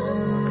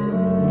dark,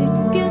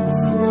 it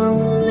gets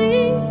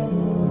lonely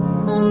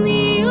on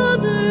the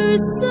other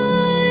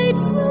side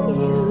from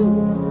you.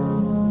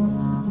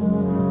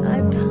 I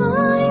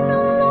pine a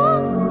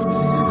lot,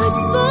 I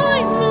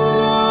find a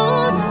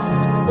lot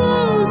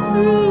falls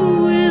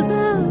through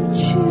without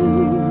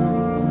you.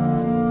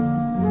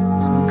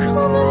 I'm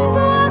coming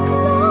back,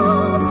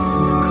 love,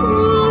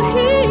 cruel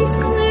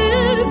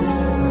Heathcliff,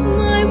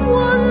 my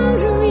one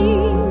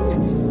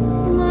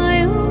dream, my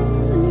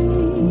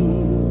only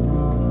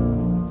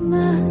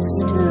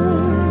master.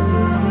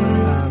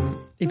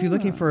 If you're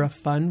looking for a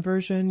fun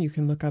version, you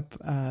can look up,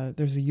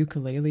 there's a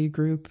ukulele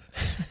group.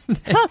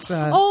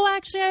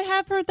 Actually, I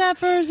have heard that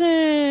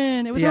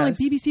version. It was on like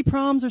BBC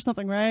Proms or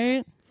something,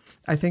 right?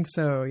 I think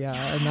so, yeah.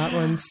 And that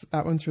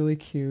one's really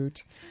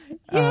cute.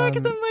 Yeah,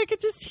 because I'm like,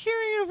 just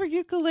hearing over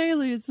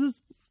ukulele, it's just,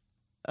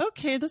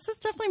 okay, this is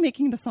definitely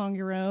making the song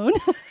your own.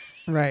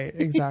 Right,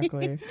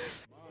 exactly.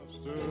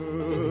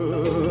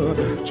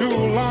 Too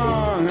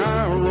long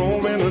I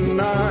roam in the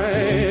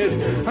night.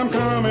 I'm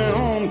coming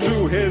home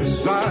to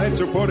his side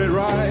to put it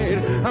right.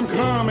 I'm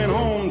coming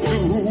home to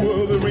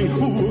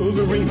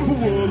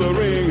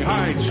Wuthering,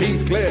 Heights,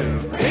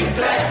 Heathcliff.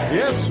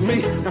 Yes,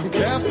 me, I'm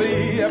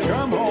Kathy. I've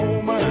come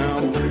home and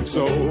I'm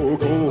so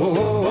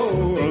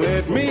cold.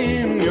 Let me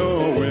in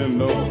your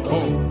window.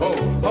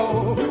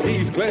 Oh,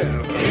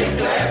 Heathcliff.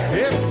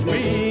 It's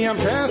me, I'm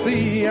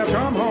Kathy. I've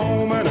come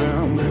home and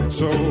I'm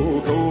so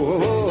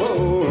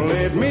cold.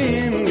 Let me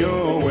in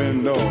your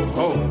window.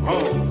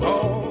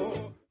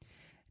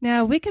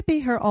 Now, we could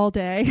be here all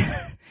day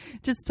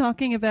just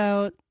talking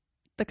about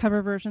the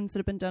cover versions that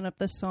have been done of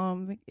this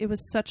song. It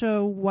was such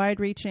a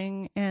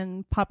wide-reaching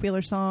and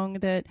popular song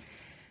that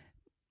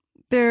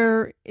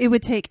it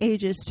would take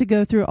ages to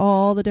go through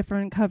all the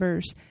different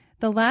covers.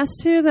 The last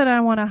two that I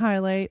want to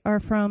highlight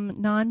are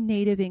from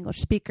non-native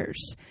English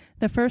speakers.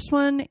 The first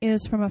one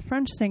is from a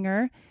French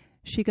singer.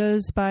 She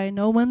goes by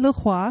Nolwenn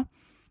Leroy,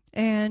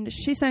 and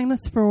she sang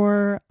this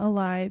for a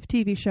live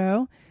TV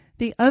show.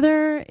 The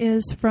other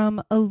is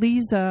from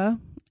Eliza,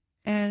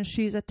 and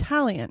she's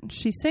Italian.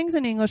 She sings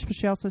in English, but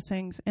she also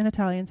sings in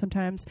Italian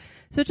sometimes.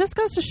 So it just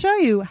goes to show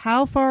you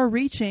how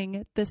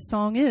far-reaching this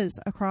song is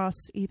across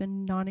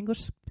even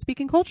non-English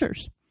speaking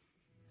cultures.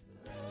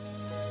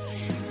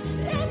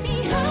 Let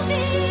me have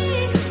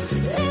it,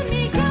 let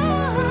me go,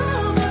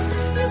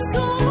 the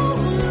soul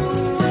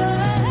away.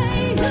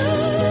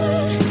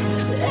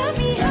 Let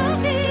me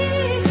have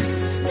it,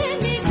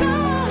 let me go,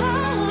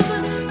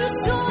 the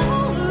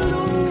soul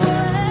away.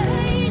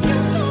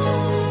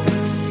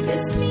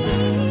 It's me,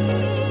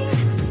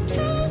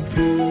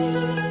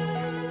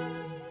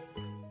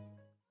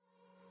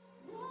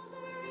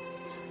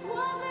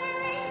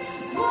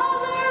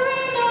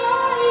 Wuthering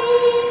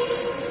heights.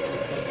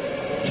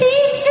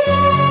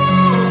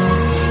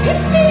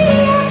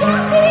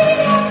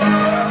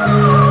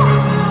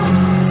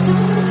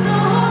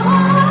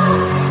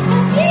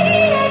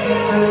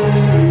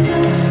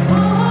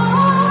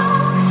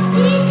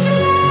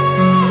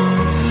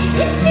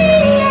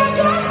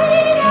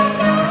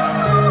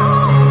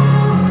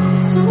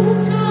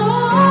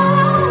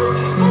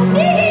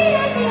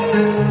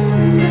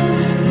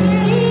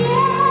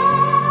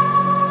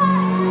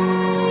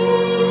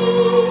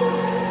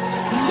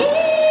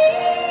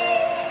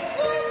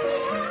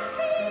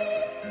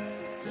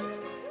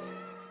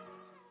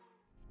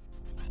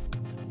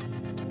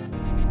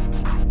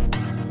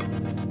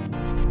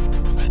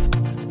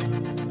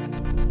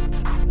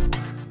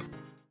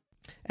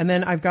 And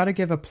then I've got to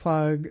give a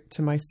plug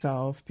to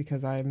myself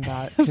because I'm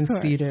that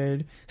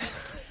conceited.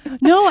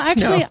 No,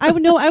 actually,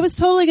 I was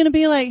totally going to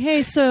be like,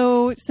 hey,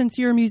 so since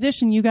you're a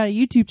musician, you got a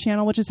YouTube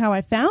channel, which is how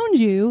I found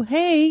you.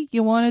 Hey,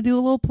 you want to do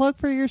a little plug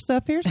for your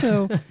stuff here?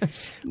 So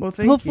well,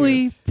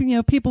 hopefully,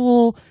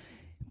 people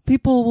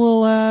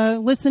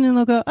will listen and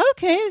they'll go,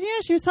 okay, yeah,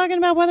 she was talking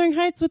about Wuthering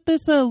Heights with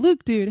this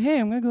Luke dude. Hey,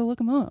 I'm going to go look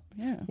him up.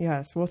 Yeah.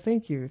 Yes. Well,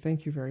 thank you.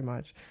 Thank you very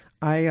much.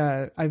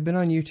 I've been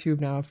on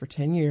YouTube now for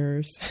 10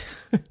 years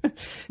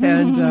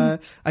and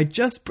I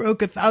just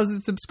broke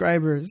 1,000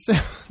 subscribers. So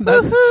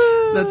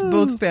that's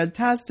both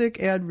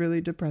fantastic and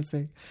really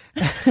depressing.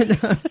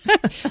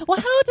 Well,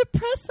 how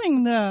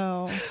depressing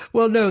though?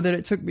 Well, no, that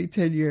it took me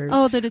 10 years.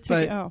 Oh, that it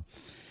took you.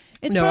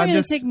 It's probably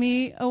going to take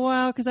me a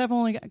while because I've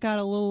only got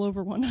a little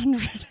over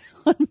 100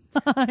 on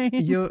mine.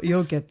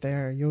 You'll get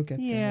there. You'll get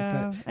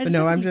there. But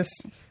no, I'm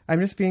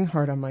just being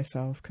hard on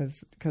myself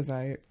because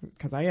I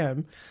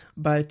am.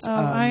 But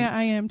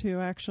I am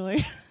too,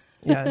 actually.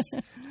 Yes,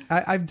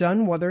 I've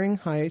done Wuthering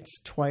Heights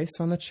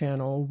twice on the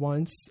channel.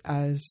 Once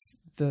as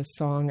the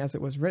song as it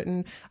was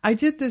written. I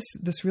did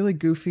this really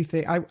goofy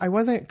thing. I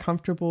wasn't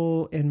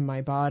comfortable in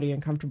my body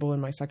and comfortable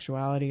in my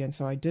sexuality, and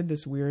so I did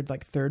this weird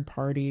like third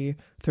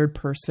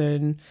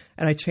person,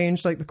 and I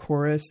changed like the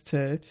chorus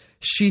to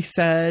 "She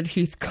Said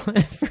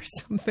Heathcliff" or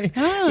something,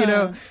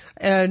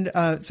 and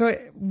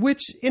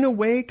which in a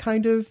way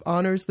kind of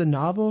honors the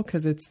novel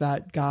because it's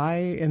that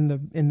guy in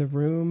the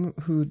room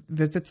who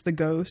visits the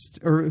ghost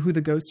or who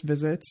the ghost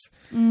visits.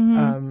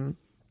 Mm-hmm.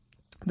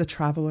 The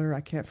traveler,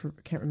 I can't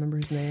remember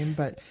his name,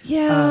 but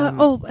yeah.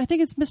 I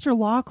think it's Mr.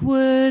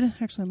 Lockwood.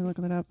 Actually, let me look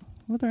that up.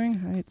 Wuthering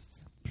Heights.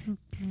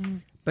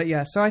 But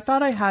yeah, so I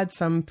thought I had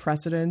some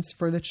precedence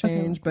for the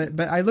change, but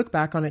I look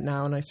back on it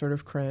now and I sort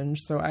of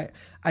cringe. So I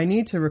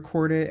need to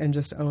record it and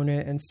just own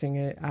it and sing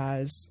it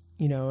as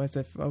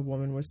if a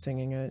woman was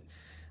singing it,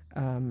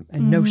 and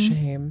no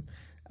shame.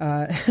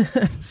 And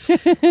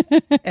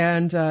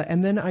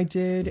then I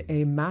did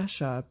a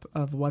mashup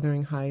of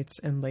Wuthering Heights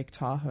and Lake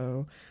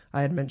Tahoe.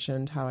 I had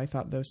mentioned how I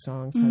thought those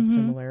songs had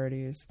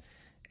similarities,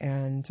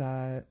 and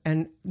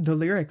the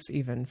lyrics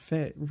even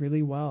fit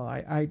really well.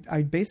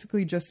 I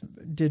basically just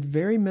did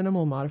very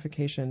minimal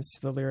modifications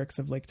to the lyrics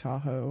of Lake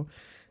Tahoe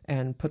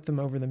and put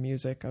them over the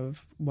music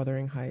of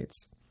Wuthering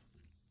Heights.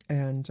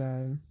 And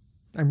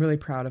I'm really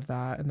proud of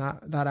that. And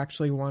that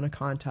actually won a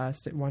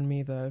contest. It won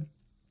me the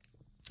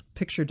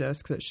picture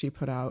disc that she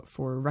put out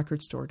for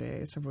Record Store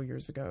Day several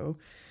years ago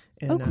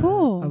in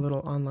cool. a little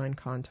online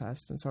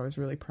contest. And so I was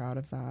really proud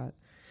of that.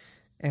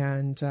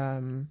 And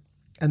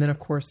then of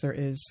course there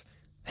is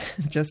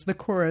just the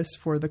chorus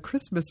for the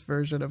Christmas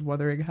version of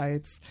Wuthering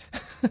Heights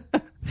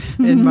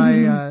in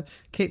my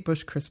Kate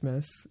Bush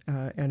Christmas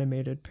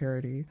animated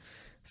parody.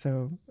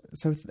 So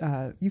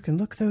you can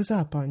look those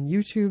up on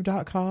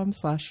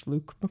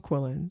youtube.com/Luke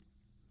McQuillan.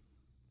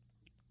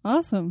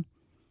 Awesome.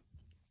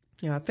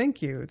 Yeah,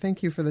 thank you.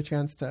 Thank you for the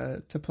chance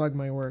to plug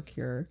my work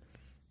here.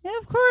 Yeah,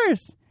 of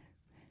course.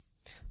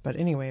 But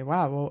anyway,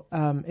 wow.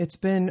 Well, it's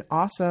been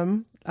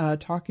awesome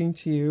talking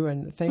to you,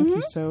 and thank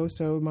you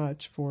so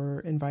much for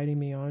inviting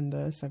me on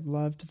this. I've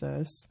loved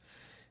this.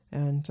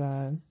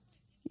 And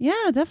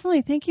yeah,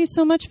 definitely. Thank you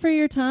so much for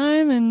your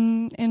time,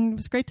 and it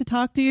was great to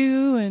talk to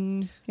you.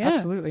 And yeah.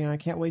 Absolutely, and I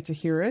can't wait to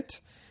hear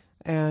it.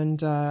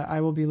 And I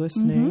will be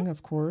listening,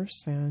 of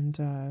course,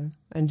 and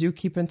do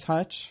keep in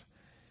touch.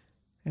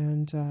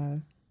 And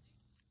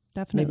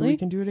definitely, maybe we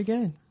can do it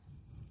again.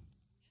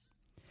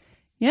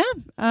 Yeah.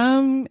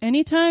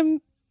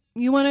 Anytime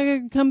you want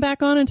to come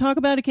back on and talk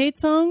about a Kate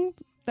song,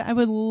 I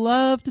would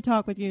love to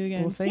talk with you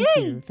again. Well, thank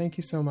you. Thank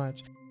you so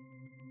much.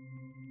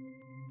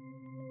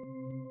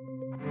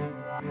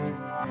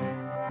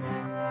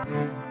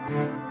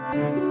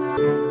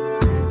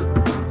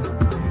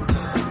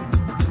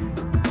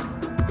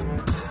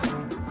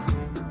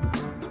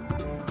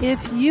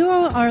 If you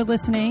are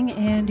listening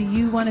and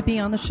you want to be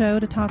on the show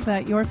to talk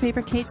about your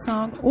favorite Kate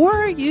song,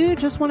 or you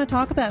just want to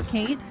talk about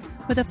Kate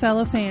with a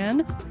fellow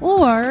fan,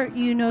 or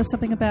you know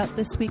something about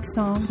this week's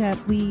song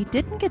that we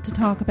didn't get to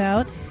talk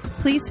about,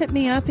 please hit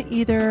me up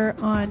either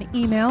on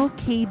email,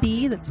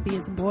 KB, that's B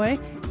as in boy,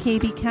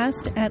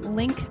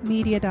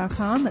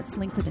 kbcast@linkmedia.com, that's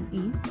link with an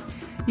E.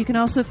 You can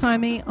also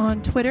find me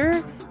on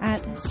Twitter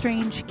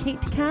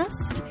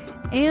 @StrangeKateCast.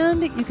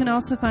 And you can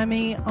also find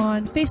me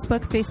on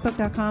Facebook,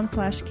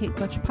 facebook.com/Kate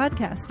Butch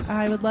Podcast.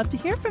 I would love to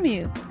hear from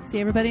you. See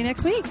everybody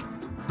next week.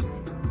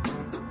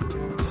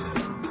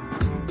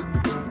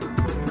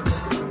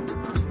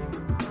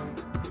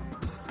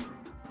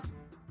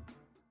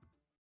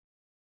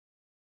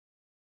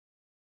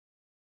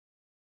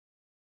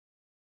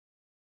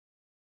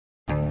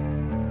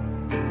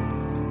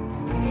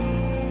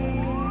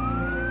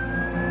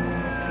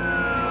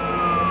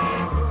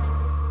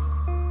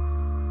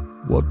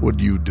 What would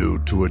you do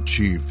to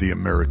achieve the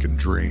American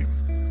dream?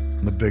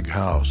 The big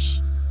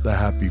house, the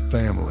happy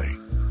family,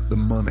 the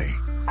money.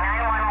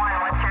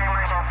 911, what's your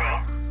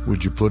emergency?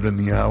 Would you put in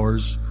the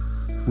hours?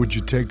 Would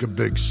you take a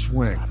big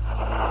swing?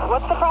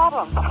 What's the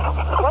problem?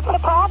 What's the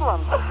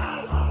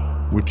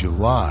problem? Would you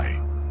lie?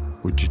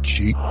 Would you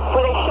cheat?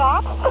 Were they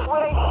shot? Were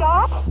they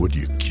shot? Would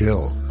you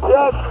kill?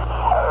 Yes.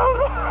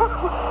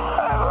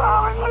 My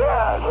mom is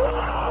dead.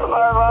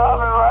 My mom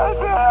is right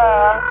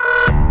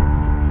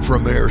there.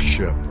 From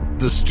Airship,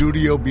 the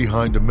studio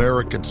behind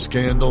American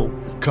Scandal,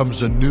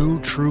 comes a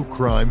new true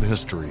crime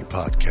history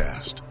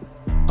podcast.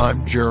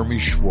 I'm Jeremy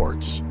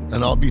Schwartz,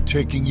 and I'll be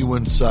taking you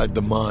inside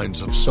the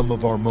minds of some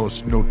of our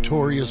most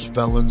notorious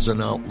felons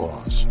and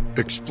outlaws,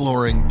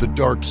 exploring the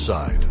dark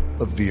side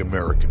of the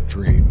American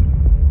dream.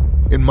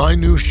 In my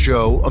new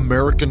show,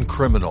 American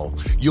Criminal,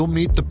 you'll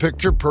meet the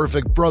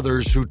picture-perfect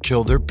brothers who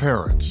killed their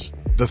parents,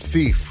 the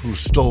thief who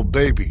stole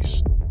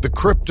babies, the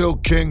crypto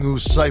king who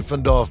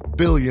siphoned off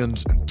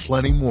billions, and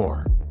plenty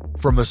more.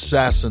 From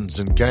assassins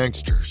and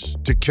gangsters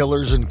to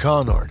killers and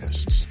con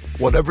artists.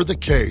 Whatever the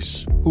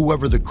case,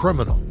 whoever the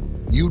criminal,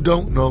 you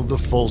don't know the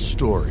full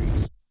story.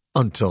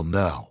 Until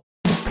now.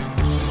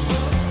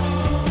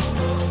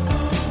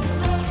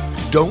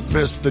 Don't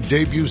miss the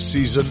debut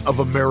season of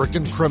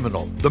American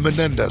Criminal, The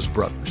Menendez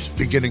Brothers,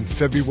 beginning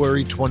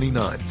February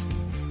 29th.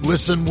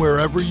 Listen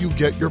wherever you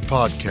get your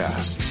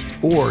podcasts,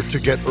 or to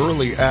get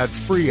early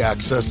ad-free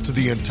access to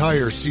the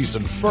entire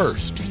season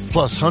first,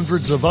 plus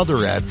hundreds of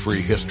other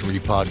ad-free history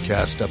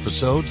podcast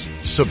episodes,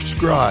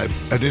 subscribe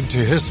at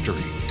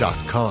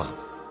IntoHistory.com.